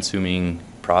time-consuming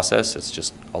process, it's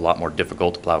just a lot more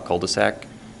difficult to plow a cul-de-sac.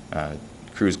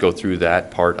 Crews go through that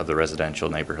part of the residential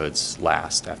neighborhoods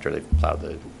last after they've plowed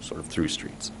the sort of through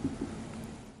streets.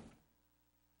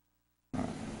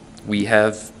 We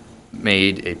have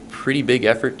made a pretty big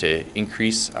effort to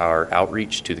increase our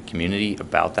outreach to the community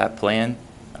about that plan.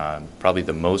 Probably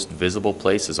the most visible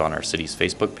place is on our city's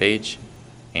Facebook page.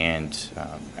 And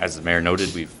as the mayor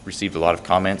noted, we've received a lot of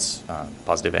comments,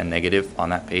 positive and negative, on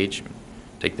that page.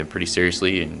 Take them pretty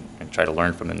seriously and try to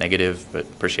learn from the negative, but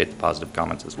appreciate the positive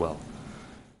comments as well.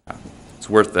 It's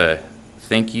worth a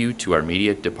thank you to our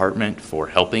media department for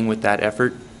helping with that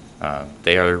effort.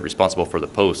 They are responsible for the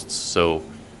posts, so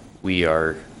we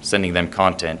are sending them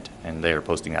content, and they are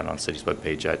posting that on the city's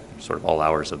webpage at sort of all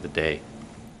hours of the day.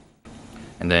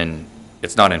 And then,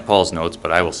 it's not in Paul's notes,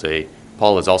 but I will say,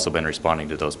 Paul has also been responding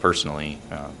to those personally,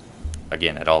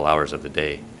 again, at all hours of the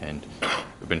day. And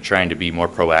we've been trying to be more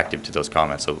proactive to those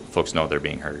comments so folks know they're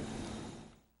being heard.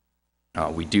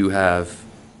 We do have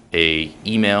an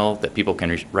email that people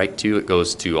can write to. It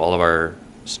goes to all of our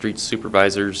street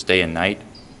supervisors day and night.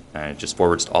 It just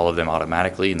forwards to all of them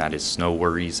automatically, and that is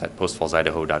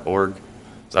snowworries@postfallsidaho.org. So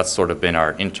that's sort of been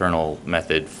our internal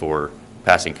method for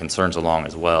passing concerns along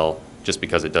as well, just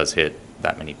because it does hit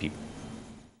that many people.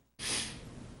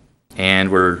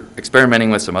 And we're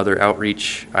experimenting with some other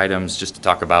outreach items just to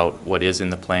talk about what is in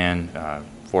the plan.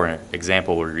 For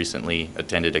example, we recently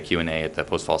attended a Q&A at the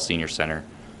Post Falls Senior Center.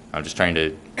 I'm just trying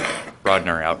to broaden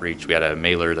our outreach. We had a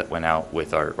mailer that went out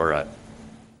with our, or a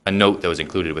note that was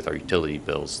included with our utility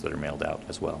bills that are mailed out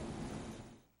as well.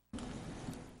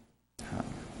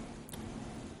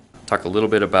 Talk a little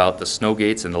bit about the snow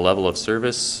gates and the level of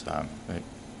service.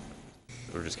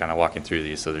 We're just kind of walking through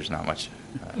these, so there's not much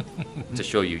to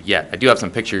show you yet. I do have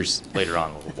some pictures later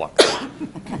on we'll walk through.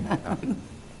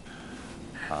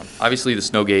 Obviously, the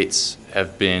snow gates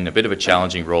have been a bit of a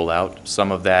challenging rollout.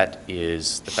 Some of that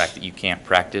is the fact that you can't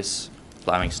practice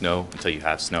plowing snow until you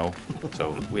have snow.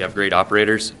 So we have great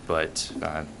operators, but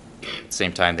at the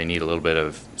same time, they need a little bit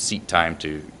of seat time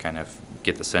to kind of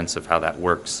get the sense of how that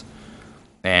works.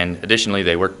 And additionally,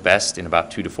 they work best in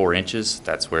about 2 to 4 inches.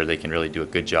 That's where they can really do a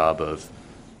good job of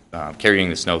carrying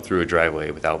the snow through a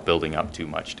driveway without building up too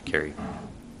much to carry.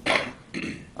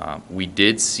 We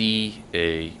did see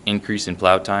an increase in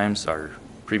plow times. Our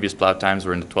previous plow times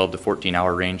were in the 12 to 14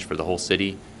 hour range for the whole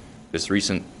city. This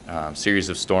recent series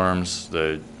of storms,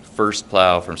 the first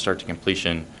plow from start to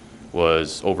completion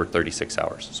was over 36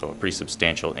 hours, so a pretty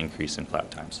substantial increase in plow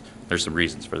times. There's some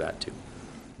reasons for that too.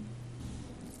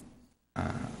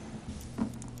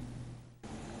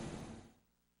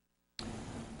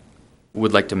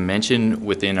 Would like to mention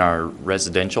within our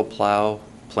residential plow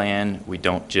plan, we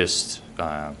don't just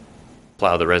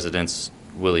plow the residents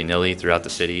willy-nilly throughout the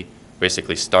city.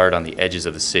 Basically start on the edges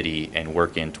of the city and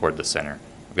work in toward the center.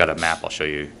 I've got a map I'll show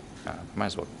you. Might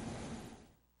as well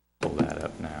pull that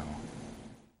up now.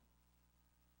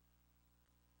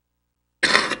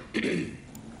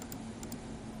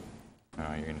 Oh,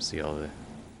 you're going to see all the...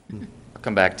 I'll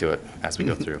come back to it as we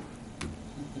go through.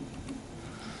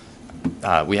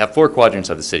 We have 4 quadrants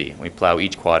of the city. We plow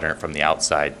each quadrant from the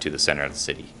outside to the center of the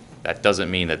city. That doesn't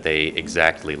mean that they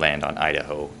exactly land on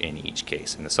Idaho in each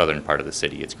case. In the southern part of the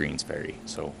city, it's Greens Ferry.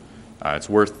 So it's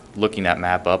worth looking that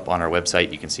map up on our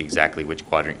website. You can see exactly which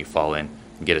quadrant you fall in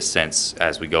and get a sense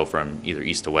as we go from either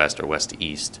east to west or west to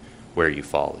east where you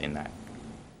fall in that.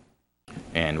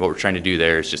 And what we're trying to do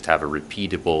there is just have a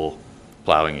repeatable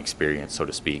plowing experience, so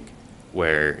to speak,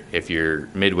 where if you're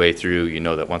midway through, you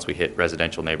know that once we hit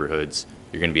residential neighborhoods,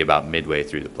 you're going to be about midway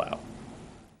through the plow.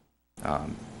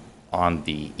 On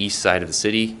the east side of the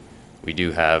city, we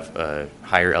do have a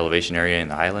higher elevation area in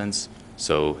the highlands,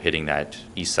 so hitting that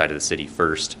east side of the city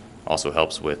first also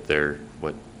helps with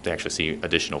what they actually see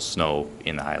additional snow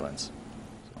in the highlands.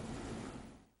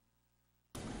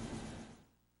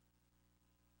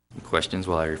 Questions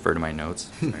while I refer to my notes?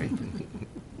 Sorry.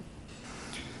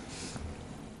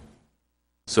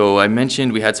 So I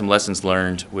mentioned we had some lessons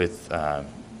learned with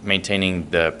maintaining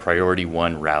the priority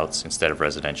 1 routes instead of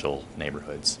residential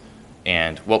neighborhoods.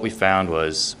 And what we found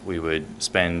was we would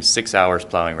spend 6 hours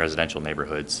plowing residential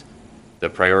neighborhoods. The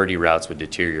priority routes would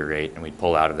deteriorate and we'd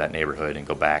pull out of that neighborhood and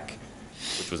go back,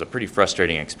 which was a pretty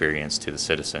frustrating experience to the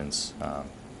citizens.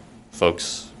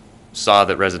 Folks saw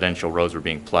that residential roads were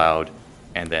being plowed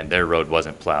and then their road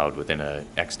wasn't plowed within a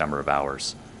X number of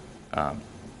hours.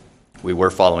 We were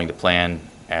following the plan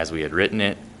as we had written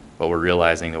it, but we're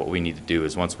realizing that what we need to do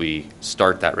is once we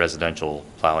start that residential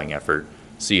plowing effort,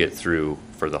 see it through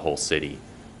for the whole city.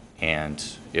 And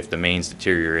if the mains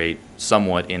deteriorate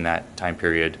somewhat in that time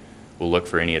period, we'll look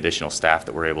for any additional staff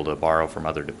that we're able to borrow from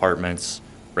other departments,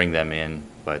 bring them in,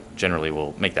 but generally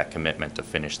we'll make that commitment to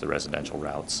finish the residential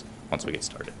routes once we get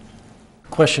started.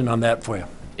 Question on that for you.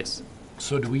 Yes.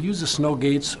 So do we use the snow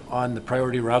gates on the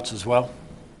priority routes as well?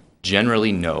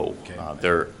 Generally, no.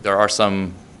 Okay. There are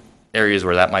some areas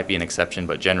where that might be an exception,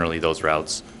 but generally those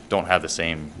routes don't have the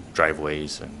same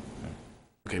driveways.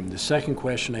 Okay, the second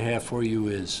question I have for you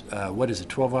is, what is it,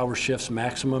 12-hour shifts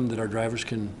maximum that our drivers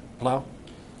can plow?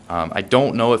 I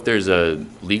don't know if there's a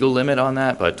legal limit on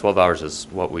that, but 12 hours is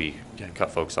what we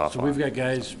cut folks off on. So we've got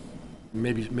guys,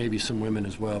 maybe some women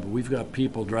as well, but we've got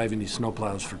people driving these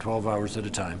snowplows for 12 hours at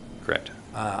a time. Correct.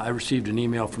 I received an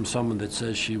email from someone that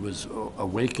says she was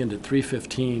awakened at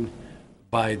 3:15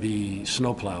 by the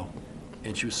snowplow,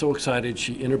 and she was so excited,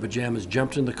 she, in her pajamas,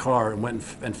 jumped in the car and went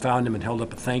and found him and held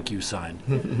up a thank you sign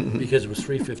because it was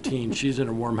 3:15. She's in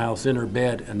her warm house, in her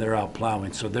bed, and they're out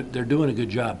plowing. So they're doing a good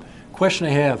job. Question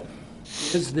I have,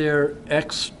 is there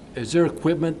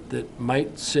equipment that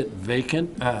might sit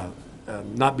vacant,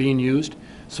 not being used?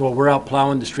 So while we're out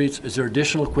plowing the streets, is there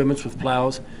additional equipment with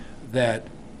plows that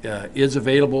is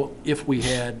available if we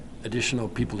had additional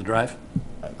people to drive?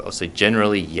 I'll say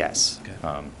generally, yes.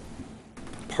 Okay.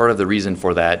 Part of the reason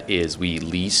for that is we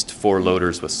leased 4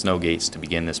 loaders with snow gates to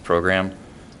begin this program,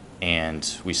 and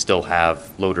we still have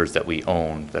loaders that we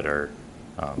own that are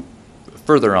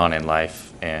further on in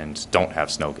life and don't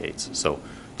have snow gates. So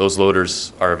those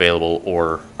loaders are available,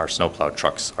 or our snowplow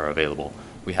trucks are available.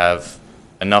 We have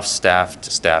enough staff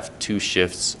to staff 2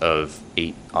 shifts of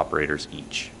 8 operators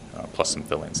each, plus some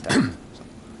fill-in staff.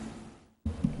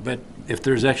 But if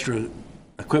there's extra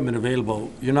equipment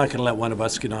available, you're not going to let one of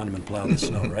us get on them and plow the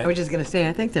snow, right? I was just going to say,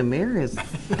 I think the mayor is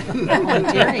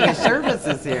volunteering his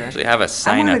services here. Actually, I have a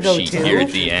sign-up sheet here at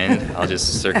the end. I'll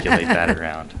just circulate that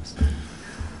around.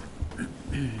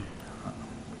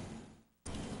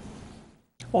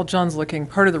 While John's looking,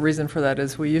 part of the reason for that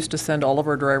is we used to send all of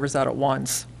our drivers out at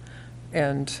once.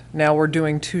 And now we're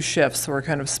doing 2 shifts, so we're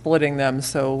kind of splitting them,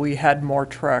 so we had more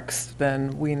trucks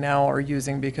than we now are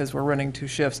using because we're running 2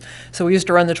 shifts. So we used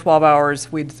to run the 12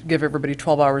 hours, we'd give everybody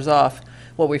 12 hours off.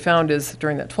 What we found is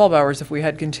during that 12 hours, if we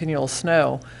had continual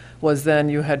snow, was then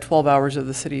you had 12 hours of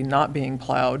the city not being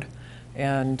plowed.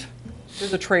 And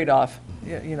there's a trade-off,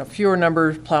 you know, fewer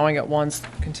numbers plowing at once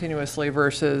continuously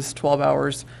versus 12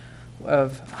 hours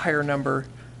of higher number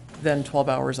than 12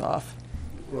 hours off.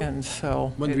 And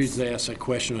so one of the reasons I asked that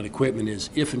question on equipment is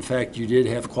if in fact you did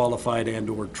have qualified and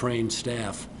or trained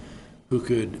staff who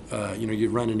could, you're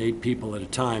running 8 people at a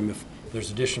time, if there's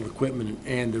additional equipment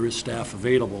and there is staff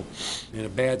available in a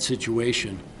bad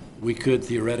situation, we could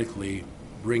theoretically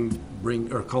bring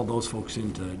or call those folks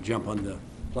in to jump on the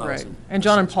plows. Right. And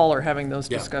John and Paul are having those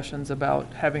discussions about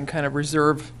having kind of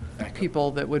reserve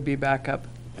people that would be backup.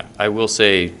 I will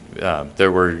say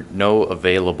there were no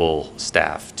available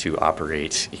staff to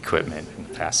operate equipment in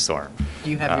the past storm.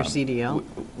 Do you have your CDL?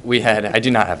 I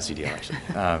do not have a CDL, actually.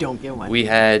 Don't get one. We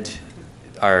had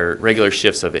our regular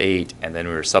shifts of 8, and then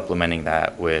we were supplementing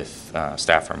that with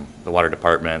staff from the water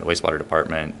department, the wastewater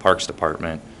department, parks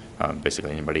department,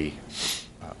 basically anybody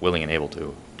willing and able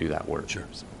to do that work. Sure.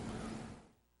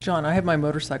 John, I have my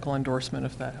motorcycle endorsement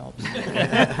if that helps.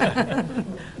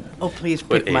 Oh, please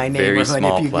Put pick a my very neighborhood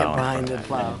small if you get plow in behind the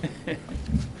front plow.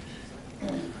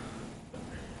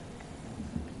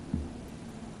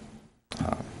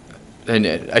 And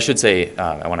I should say,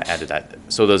 I want to add to that.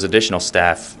 So those additional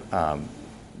staff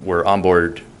were on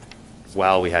board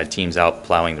while we had teams out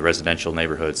plowing the residential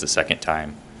neighborhoods the second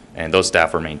time. And those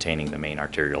staff were maintaining the main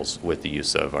arterials with the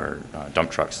use of our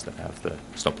dump trucks that have the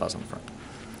snowplows on the front.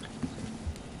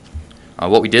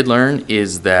 What we did learn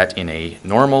is that in a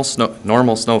normal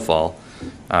snowfall,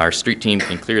 our street team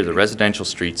can clear the residential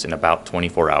streets in about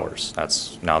 24 hours.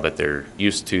 That's now that they're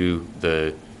used to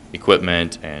the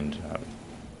equipment and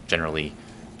generally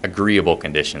agreeable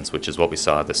conditions, which is what we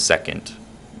saw the second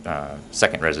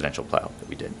residential plow that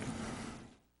we did.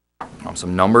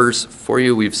 Some numbers for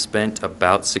you. We've spent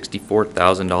about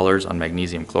 $64,000 on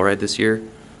magnesium chloride this year.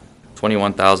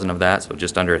 21,000 of that, so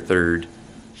just under a third,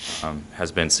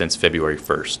 has been since February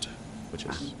 1st, which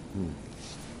is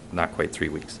not quite 3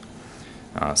 weeks.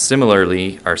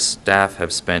 Similarly, our staff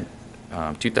have spent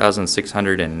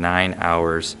 2,609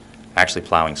 hours actually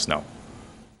plowing snow.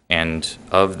 And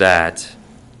of that,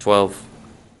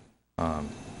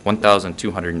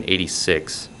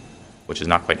 1,286, which is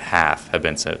not quite half, have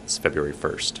been since February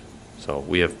 1st. So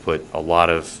we have put a lot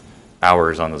of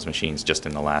hours on those machines just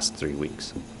in the last 3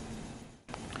 weeks.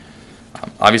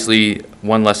 Obviously,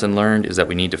 one lesson learned is that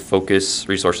we need to focus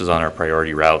resources on our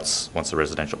priority routes once the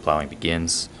residential plowing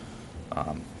begins.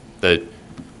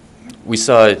 We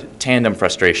saw tandem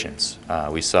frustrations.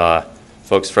 We saw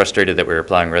folks frustrated that we were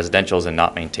plowing residentials and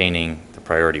not maintaining the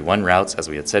priority 1 routes as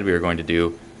we had said we were going to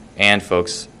do, and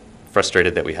folks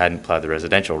frustrated that we hadn't plowed the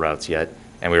residential routes yet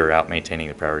and we were out maintaining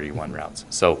the priority 1 routes.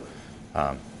 So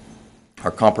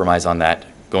our compromise on that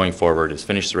going forward is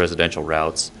finish the residential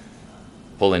routes,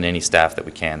 pull in any staff that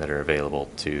we can that are available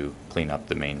to clean up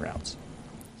the main routes.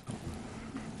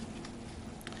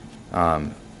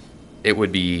 It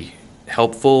would be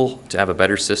helpful to have a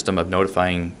better system of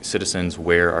notifying citizens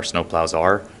where our snowplows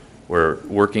are. We're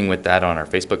working with that on our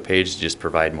Facebook page to just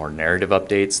provide more narrative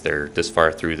updates. They're this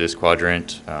far through this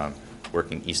quadrant,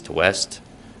 working east to west.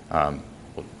 We'll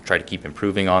try to keep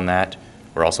improving on that.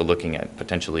 We're also looking at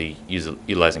potentially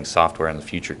utilizing software in the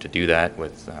future to do that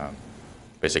with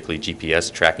basically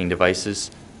GPS tracking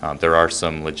devices. There are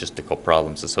some logistical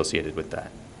problems associated with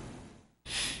that.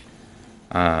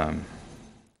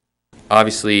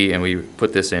 Obviously, and we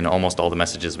put this in almost all the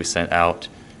messages we sent out,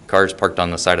 cars parked on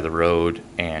the side of the road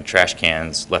and trash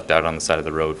cans left out on the side of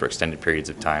the road for extended periods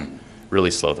of time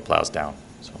really slow the plows down.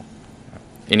 So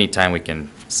anytime we can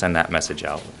send that message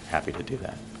out, we're happy to do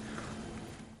that.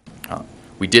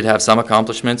 We did have some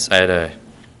accomplishments. I had a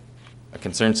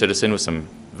concerned citizen with some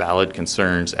valid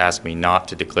concerns ask me not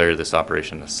to declare this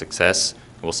operation a success.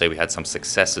 We'll say we had some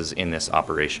successes in this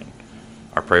operation.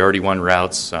 Our priority 1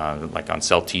 routes, like on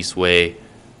Celtice Way,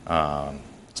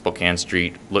 Spokane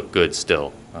Street, look good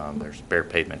still. There's bare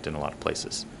pavement in a lot of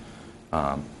places.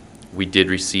 We did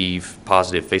receive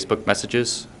positive Facebook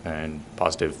messages and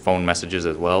positive phone messages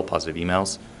as well, positive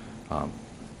emails.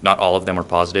 Not all of them are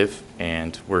positive,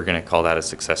 and we're going to call that a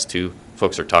success too.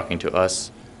 Folks are talking to us,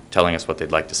 telling us what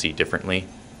they'd like to see differently,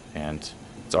 and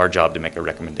it's our job to make a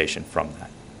recommendation from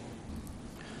that.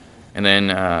 And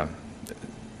then,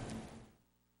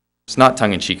 it's not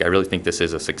tongue-in-cheek, I really think this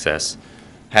is a success.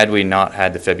 Had we not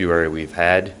had the February we've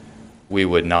had, we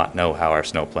would not know how our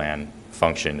snow plan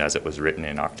functioned as it was written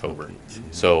in October.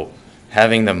 So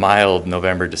having the mild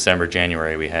November, December,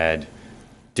 January we had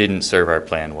didn't serve our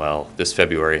plan well. This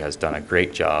February has done a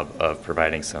great job of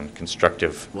providing some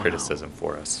constructive criticism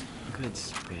for us. Good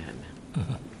spin.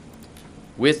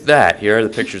 With that, here are the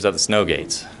pictures of the snow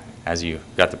gates, as you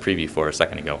got the preview for a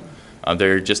second ago.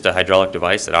 They're just a hydraulic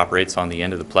device that operates on the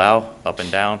end of the plow, up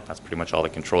and down. That's pretty much all the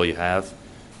control you have.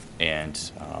 And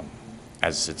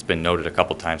as it's been noted a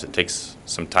couple times, it takes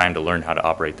some time to learn how to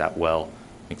operate that well.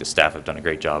 I think the staff have done a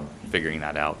great job figuring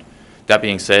that out. That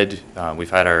being said,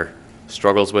 we've had our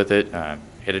struggles with it,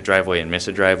 hit a driveway and miss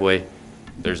a driveway.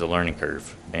 There's a learning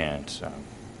curve, and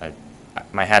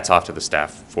my hat's off to the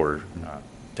staff for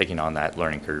taking on that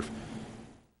learning curve.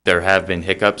 There have been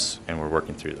hiccups, and we're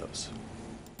working through those.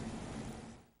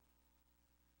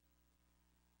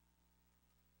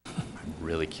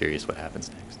 Really curious what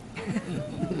happens next.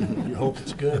 You hope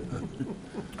it's good.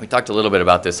 We talked a little bit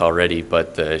about this already,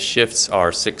 but the shifts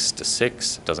are 6 to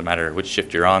 6. It doesn't matter which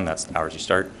shift you're on, that's the hours you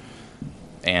start.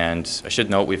 And I should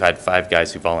note we've had 5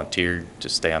 guys who volunteered to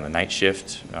stay on the night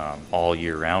shift all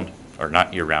year round, or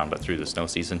not year round, but through the snow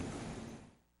season.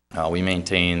 We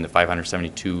maintain the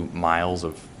 572 miles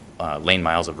of lane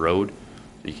miles of road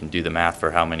You can do the math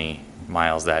for how many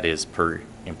miles that is per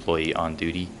employee on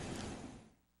duty.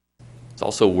 It's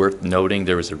also worth noting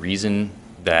there was a reason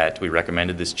that we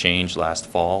recommended this change last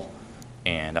fall,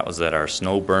 and that was that our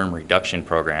snow berm reduction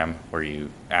program, where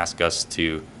you ask us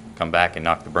to come back and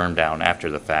knock the berm down after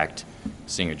the fact,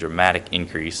 seeing a dramatic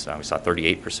increase. We saw a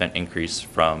 38% increase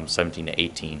from 17 to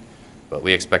 18, but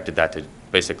we expected that to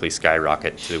basically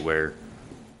skyrocket to where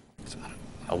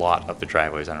a lot of the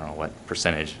driveways, I don't know what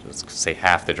percentage, let's say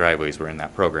half the driveways were in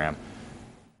that program.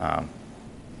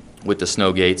 With the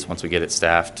snow gates, once we get it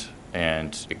staffed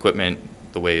and equipment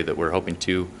the way that we're hoping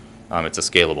to, it's a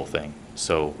scalable thing.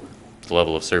 So the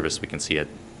level of service we can see at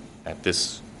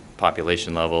this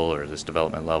population level or this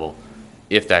development level,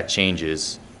 if that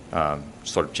changes,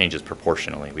 sort of changes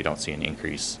proportionally. We don't see an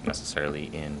increase necessarily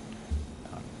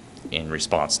in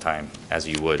response time as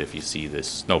you would if you see this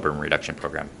snow berm reduction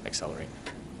program accelerate.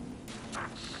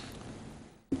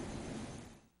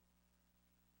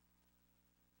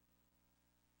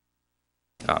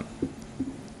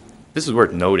 This is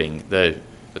worth noting. The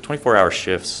 24-hour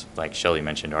shifts, like Shelley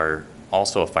mentioned, are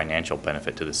also a financial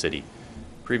benefit to the city.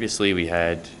 Previously, we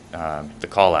had the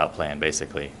call-out plan,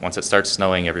 basically. Once it starts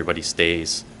snowing, everybody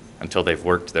stays until they've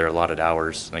worked their allotted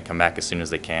hours, and they come back as soon as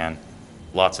they can.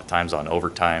 Lots of times on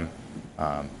overtime.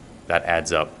 That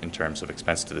adds up in terms of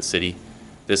expense to the city.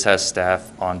 This has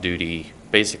staff on duty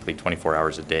basically 24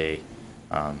 hours a day,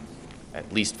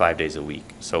 at least 5 days a week.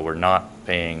 So we're not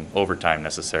paying overtime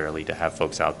necessarily to have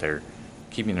folks out there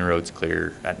keeping the roads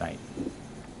clear at night.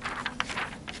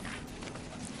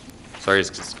 Sorry,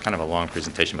 it's kind of a long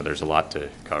presentation, but there's a lot to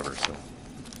cover. So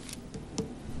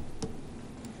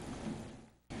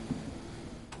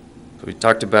we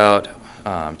talked about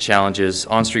challenges.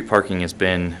 On-street parking has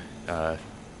been a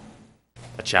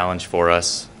challenge for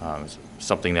us,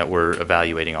 something that we're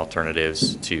evaluating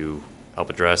alternatives to help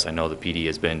address. I know the PD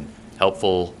has been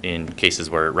helpful in cases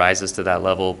where it rises to that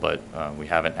level, but we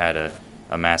haven't had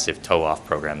a massive tow-off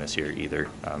program this year either,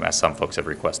 as some folks have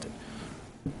requested.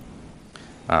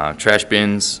 Trash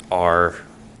bins are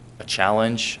a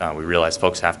challenge. We realize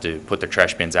folks have to put their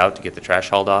trash bins out to get the trash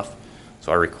hauled off.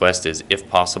 So our request is, if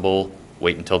possible,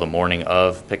 wait until the morning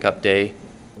of pickup day,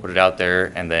 put it out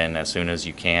there, and then as soon as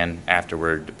you can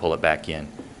afterward to pull it back in.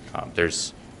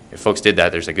 If folks did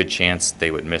that, there's a good chance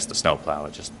they would miss the snowplow.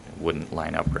 It just wouldn't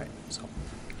line up right. So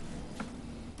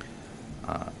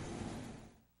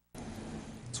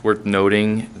it's worth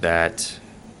noting that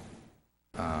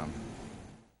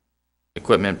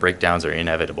equipment breakdowns are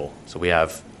inevitable. So we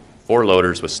have 4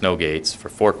 loaders with snow gates for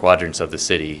 4 quadrants of the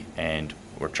city, and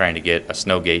we're trying to get a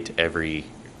snow gate to every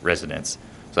residence.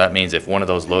 So that means if one of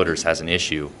those loaders has an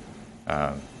issue,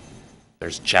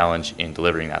 there's a challenge in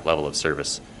delivering that level of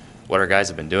service. What our guys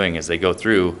have been doing is they go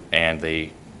through and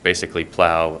they basically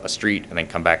plow a street and then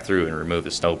come back through and remove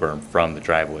the snow berm from the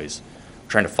driveways. We're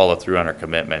trying to follow through on our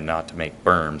commitment not to make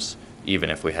berms, even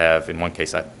if we have, in one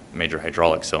case, that major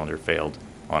hydraulic cylinder failed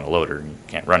on a loader and you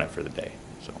can't run it for the day.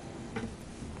 So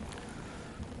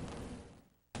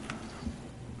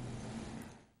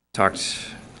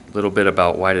talked a little bit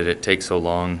about why did it take so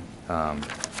long.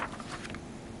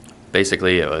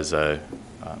 Basically, it was a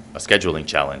scheduling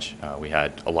challenge. We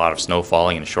had a lot of snow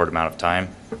falling in a short amount of time,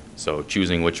 so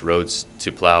choosing which roads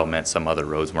to plow meant some other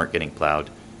roads weren't getting plowed.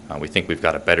 We think we've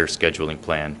got a better scheduling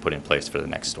plan put in place for the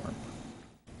next storm.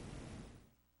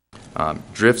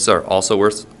 Drifts are also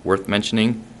worth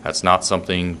mentioning. That's not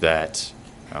something that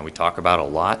we talk about a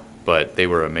lot, but they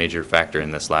were a major factor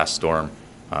in this last storm.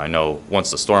 I know once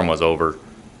the storm was over,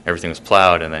 everything was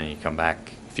plowed, and then you come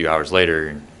back a few hours later,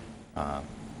 and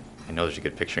I know there's a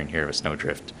good picture in here of a snow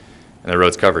drift, and the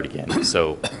road's covered again.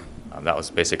 So that was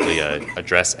basically a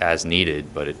dress as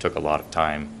needed, but it took a lot of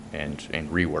time and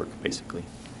rework, basically.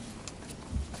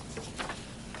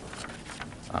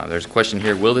 There's a question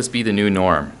here, will this be the new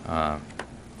norm? I'll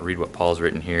read what Paul's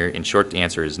written here. In short, the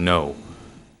answer is no.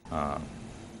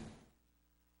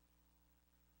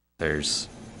 There's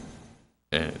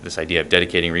this idea of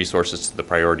dedicating resources to the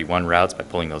priority 1 routes by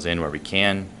pulling those in where we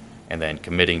can, and then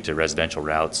committing to residential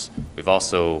routes. We've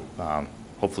also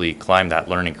hopefully climbed that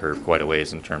learning curve quite a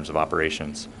ways in terms of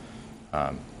operations.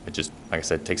 It just, like I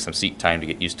said, takes some seat time to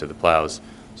get used to the plows.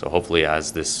 So hopefully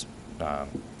as this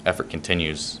effort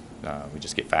continues, we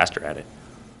just get faster at it.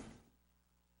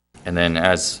 And then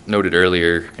as noted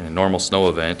earlier, in a normal snow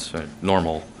event,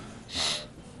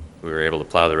 we were able to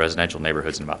plow the residential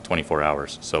neighborhoods in about 24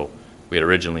 hours. So we had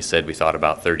originally said we thought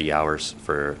about 30 hours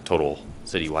for total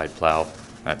citywide plow.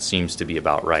 That seems to be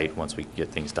about right once we get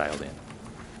things dialed in.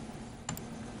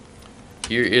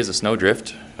 Here is a snow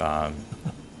drift.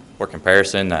 For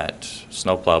comparison, that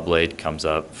snowplow blade comes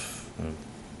up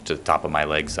to the top of my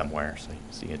leg somewhere. So you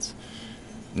see it's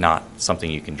not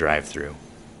something you can drive through.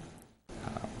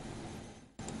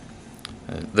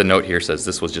 The note here says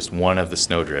this was just one of the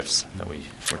snow drifts that we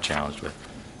were challenged with.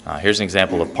 Here's an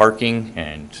example of parking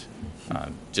and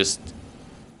just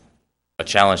a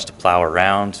challenge to plow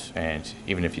around, and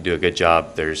even if you do a good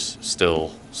job, there's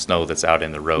still snow that's out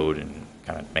in the road and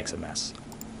kind of makes a mess.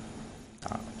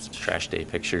 Some trash day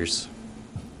pictures.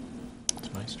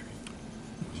 It's my street.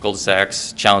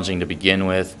 Cul-de-sacs, challenging to begin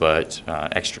with, but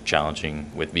extra challenging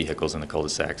with vehicles in the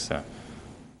cul-de-sacs.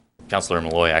 Councilor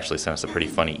Malloy actually sent us a pretty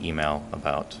funny email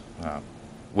about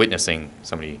witnessing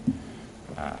somebody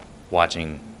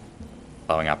watching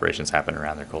plowing operations happen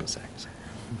around their cul-de-sacs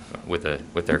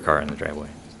with their car in the driveway.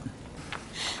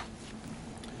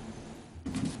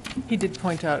 He did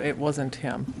point out it wasn't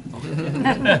him.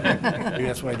 Maybe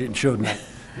that's why I didn't show tonight.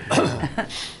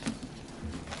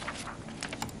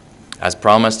 As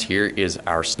promised, here is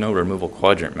our snow removal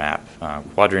quadrant map.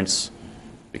 Quadrants,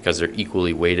 because they're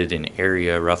equally weighted in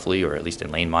area roughly, or at least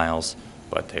in lane miles,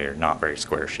 but they're not very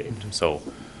square shaped. So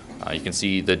you can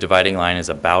see the dividing line is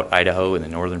about Idaho in the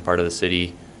northern part of the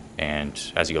city, and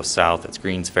as you go south, it's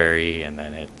Greens Ferry, and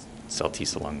then it's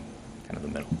Celtice along kind of the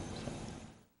middle.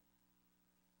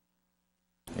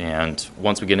 And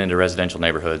once we get into residential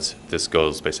neighborhoods, this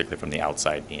goes basically from the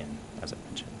outside in, as I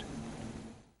mentioned.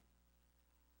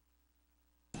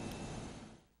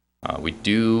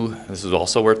 This is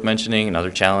also worth mentioning,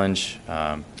 another challenge,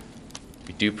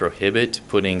 we do prohibit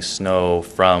putting snow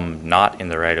from not in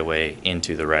the right-of-way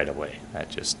into the right-of-way. That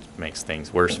just makes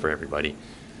things worse for everybody.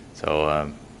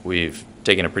 So we've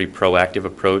taken a pretty proactive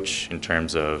approach in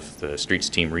terms of the streets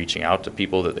team reaching out to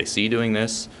people that they see doing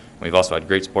this. We've also had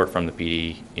great support from the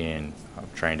PD in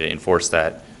trying to enforce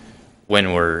that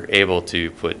when we're able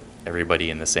to put everybody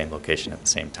in the same location at the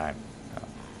same time.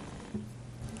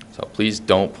 So please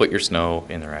don't put your snow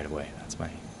in the right-of-way. That's my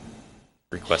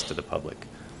request to the public.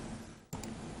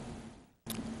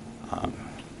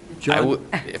 John?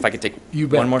 If I could take You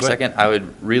bet. one more Go ahead. second, I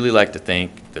would really like to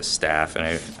thank the staff,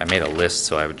 and I made a list,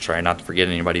 so I would try not to forget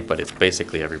anybody, but it's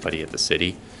basically everybody at the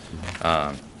city.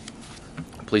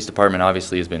 Police department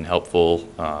obviously has been helpful,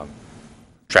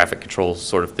 traffic control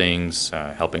sort of things,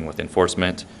 helping with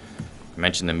enforcement. I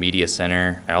mentioned the media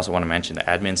center. I also want to mention the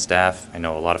admin staff. I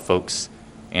know a lot of folks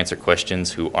answer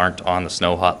questions who aren't on the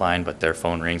snow hotline, but their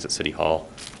phone rings at City Hall.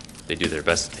 They do their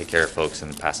best to take care of folks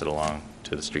and pass it along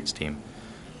to the streets team.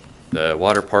 The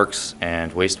water parks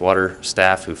and wastewater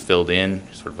staff who filled in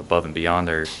sort of above and beyond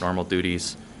their normal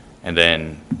duties. And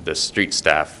then the street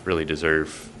staff really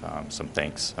deserve some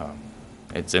thanks.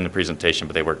 It's in the presentation,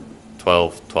 but they work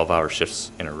 12-hour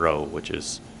shifts in a row, which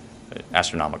is an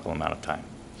astronomical amount of time.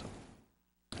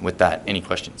 So, with that, any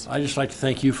questions? I'd just like to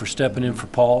thank you for stepping in for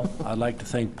Paul. I'd like to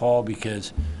thank Paul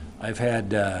because I've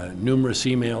had numerous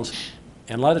emails,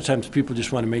 and a lot of times people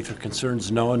just want to make their concerns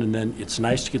known, and then it's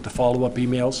nice to get the follow-up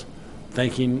emails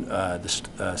thanking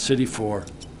the city for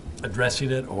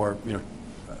addressing it or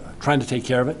trying to take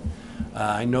care of it.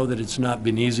 I know that it's not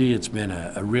been easy. It's been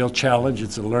a real challenge.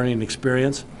 It's a learning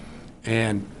experience.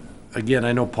 And again,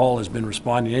 I know Paul has been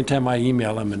responding. Anytime I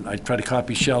email him, and I try to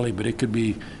copy Shelley, but it could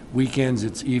be weekends,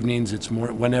 it's evenings, it's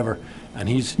more, whenever. And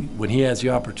when he has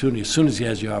the opportunity, as soon as he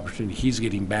has the opportunity, he's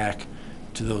getting back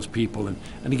to those people. And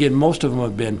again, most of them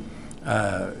have been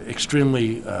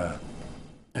extremely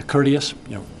courteous.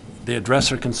 They address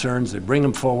their concerns, they bring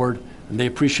them forward, and they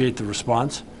appreciate the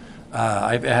response.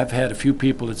 I have had a few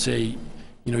people that say,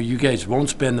 you guys won't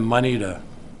spend the money to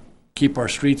keep our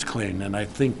streets clean. And I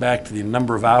think back to the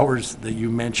number of hours that you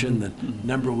mentioned,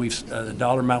 the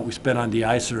dollar amount we spent on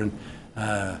de-icer,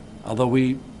 and although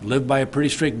we live by a pretty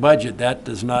strict budget, that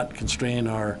does not constrain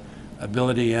our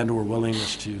ability and or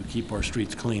willingness to keep our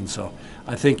streets clean. So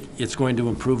I think it's going to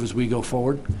improve as we go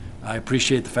forward. I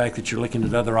appreciate the fact that you're looking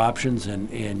at other options,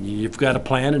 and you've got a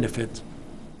plan, and if it's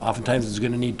oftentimes it's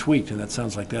going to need tweaked, and that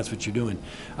sounds like that's what you're doing.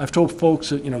 I've told folks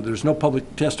that, there's no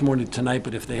public testimony tonight,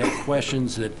 but if they have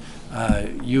questions that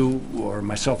you or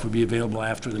myself would be available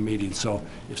after the meeting. So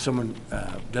if someone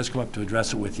does come up to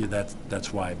address it with you,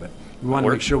 that's why. But we want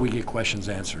to make sure we get questions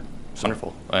answered. So.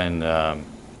 Wonderful. And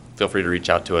feel free to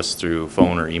reach out to us through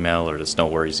phone or email or the Snow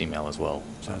Worries email as well.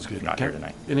 Sounds good. If you're not here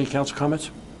tonight. Any council comments?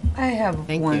 I have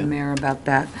one, Mayor, about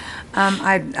that.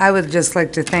 I would just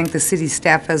like to thank the city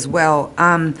staff as well.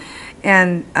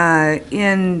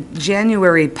 In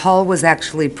January, Paul was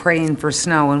actually praying for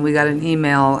snow, and we got an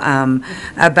email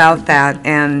about that.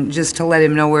 And just to let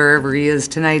him know wherever he is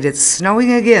tonight, it's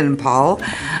snowing again, Paul.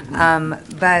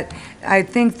 But I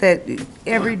think that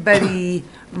everybody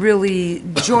really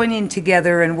joining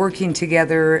together and working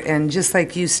together, and just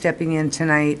like you stepping in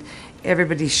tonight,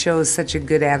 everybody shows such a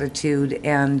good attitude,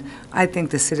 and I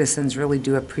think the citizens really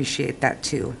do appreciate that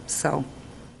too. So,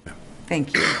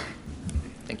 thank you.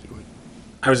 Thank you.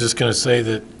 I was just going to say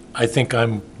that I think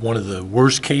I'm one of the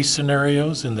worst-case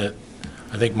scenarios in that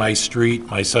I think my street,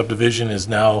 my subdivision is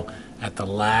now at the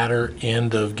latter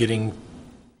end of getting,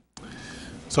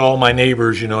 so all my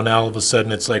neighbors, now all of a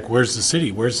sudden it's like, where's the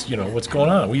city? Where's, what's going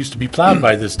on? We used to be plowed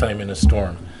by this time in a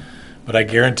storm. But I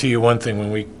guarantee you one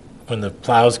thing, when the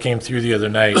plows came through the other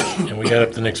night and we got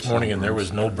up the next morning and there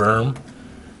was no berm,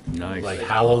 Nice. like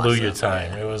hallelujah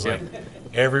time. It was like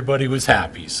everybody was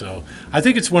happy. So I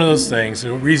think it's one of those things,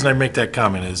 the reason I make that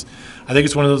comment is I think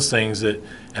it's one of those things that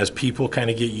as people kind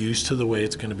of get used to the way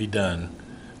it's going to be done,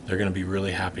 they're going to be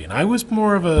really happy. And I was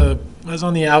I was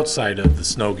on the outside of the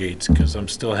snow gates because I'm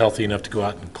still healthy enough to go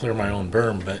out and clear my own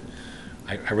berm, but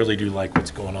I really do like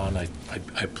what's going on. I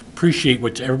appreciate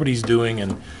what everybody's doing,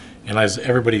 and as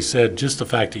everybody said, just the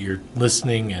fact that you're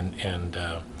listening and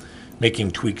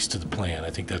making tweaks to the plan. I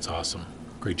think that's awesome.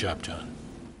 Great job, John.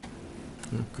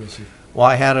 Well,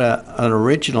 I had an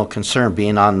original concern,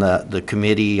 being on the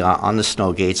committee on the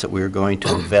snow gates, that we were going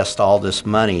to invest all this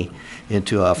money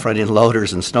into front-end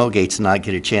loaders and snow gates and not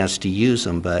get a chance to use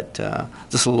them, but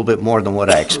just a little bit more than what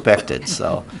I expected.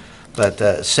 So,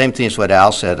 but same thing as what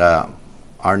Al said.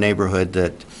 Our neighborhood,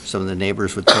 that some of the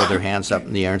neighbors would throw their hands up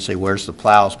in the air and say, "Where's the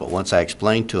plows?" But once I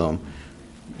explained to them,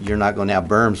 you're not going to have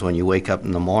berms when you wake up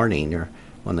in the morning or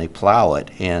when they plow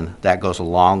it, and that goes a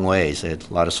long ways. They had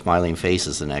a lot of smiling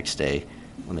faces the next day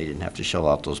when they didn't have to shell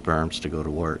out those berms to go to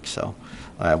work. So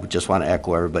I would just want to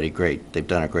echo everybody. Great. They've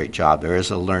done a great job. There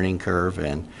is a learning curve,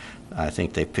 and I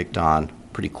think they've picked on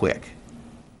pretty quick.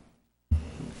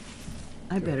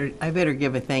 I better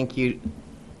give a thank you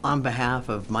on behalf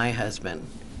of my husband.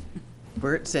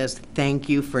 Bert says, "Thank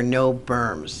you for no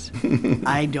berms."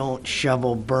 I don't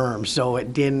shovel berms, so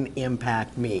it didn't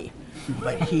impact me.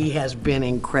 But he has been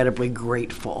incredibly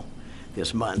grateful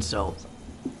this month, so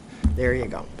there you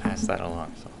go. Pass that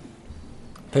along. So.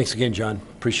 Thanks again, John.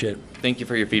 Appreciate it. Thank you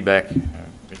for your feedback.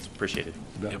 It's appreciated.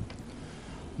 Yep.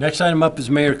 Next item up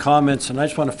is mayor comments, and I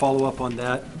just want to follow up on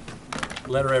that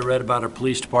letter I read about our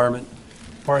police department,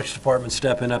 parks department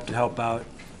stepping up to help out.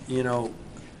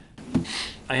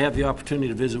 I have the opportunity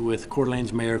to visit with Coeur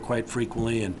d'Alene's mayor quite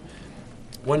frequently, and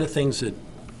one of the things that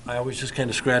I always just kind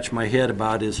of scratch my head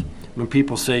about is when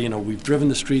people say, we've driven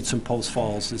the streets in Post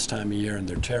Falls this time of year and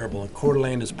they're terrible, and Coeur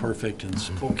d'Alene is perfect, and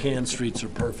Spokane streets are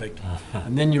perfect.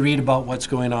 And then you read about what's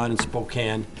going on in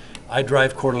Spokane. I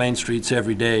drive Coeur d'Alene streets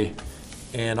every day,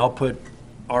 and I'll put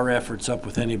our efforts up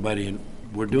with anybody, and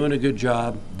we're doing a good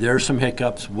job. There are some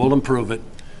hiccups. We'll improve it.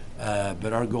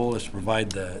 But our goal is to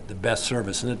provide the best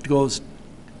service. And it goes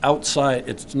outside.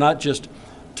 It's not just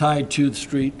tied to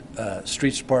the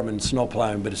streets department and snow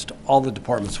plowing, but it's to all the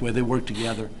departments, the way they work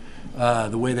together,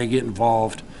 the way they get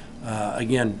involved.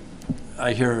 Again,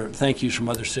 I hear thank yous from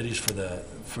other cities for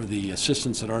the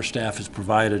assistance that our staff has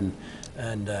provided,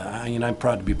 and I'm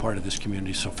proud to be part of this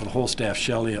community. So for the whole staff,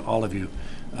 Shelley, all of you,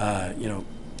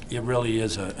 it really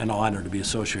is an honor to be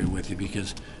associated with you,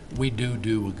 because we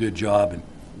do a good job, and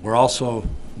we're also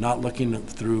not looking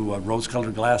through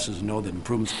rose-colored glasses and know that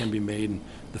improvements can be made, and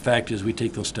the fact is we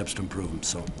take those steps to improve them.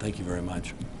 So thank you very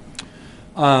much.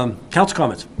 Council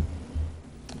comments.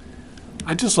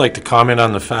 I'd just like to comment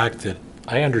on the fact that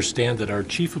I understand that our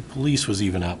chief of police was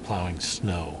even out plowing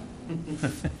snow.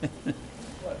 It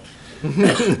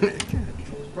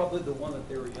was probably the one that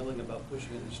they were yelling about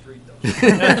pushing in the street, though.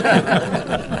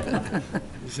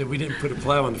 He said we didn't put a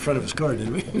plow on the front of his car, did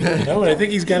we? No, I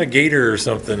think he's got a gator or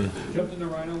something. Jumped in the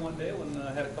Rhino one day when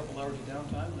I had a couple hours of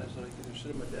downtime, and I said I could just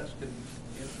sit at my desk and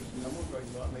answer some numbers, or I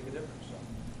can go out and make a difference. So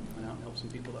I went out and helped some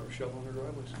people that were shoveling their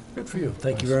driveways. Good for you.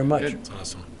 Thank you very much. That's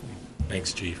awesome.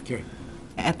 Thanks, Chief.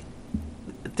 At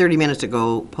 30 minutes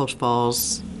ago, Post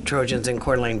Falls Trojans and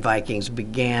Coeur d'Alene Vikings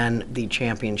began the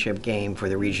championship game for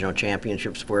the regional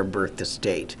championships for a berth to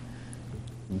state,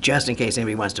 just in case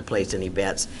anybody wants to place any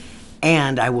bets.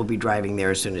 And I will be driving there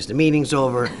as soon as the meeting's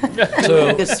over.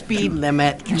 So the speed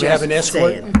limit. Do you have an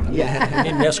escort? Yeah.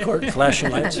 Need an escort, flashing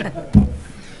lights?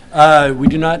 We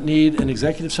do not need an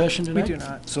executive session tonight? We do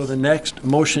not. So the next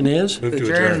motion is? Move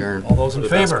to adjourn. All those in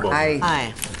favor? Aye.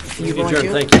 Hi. You Adjourn. going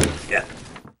to? Thank you. Yeah.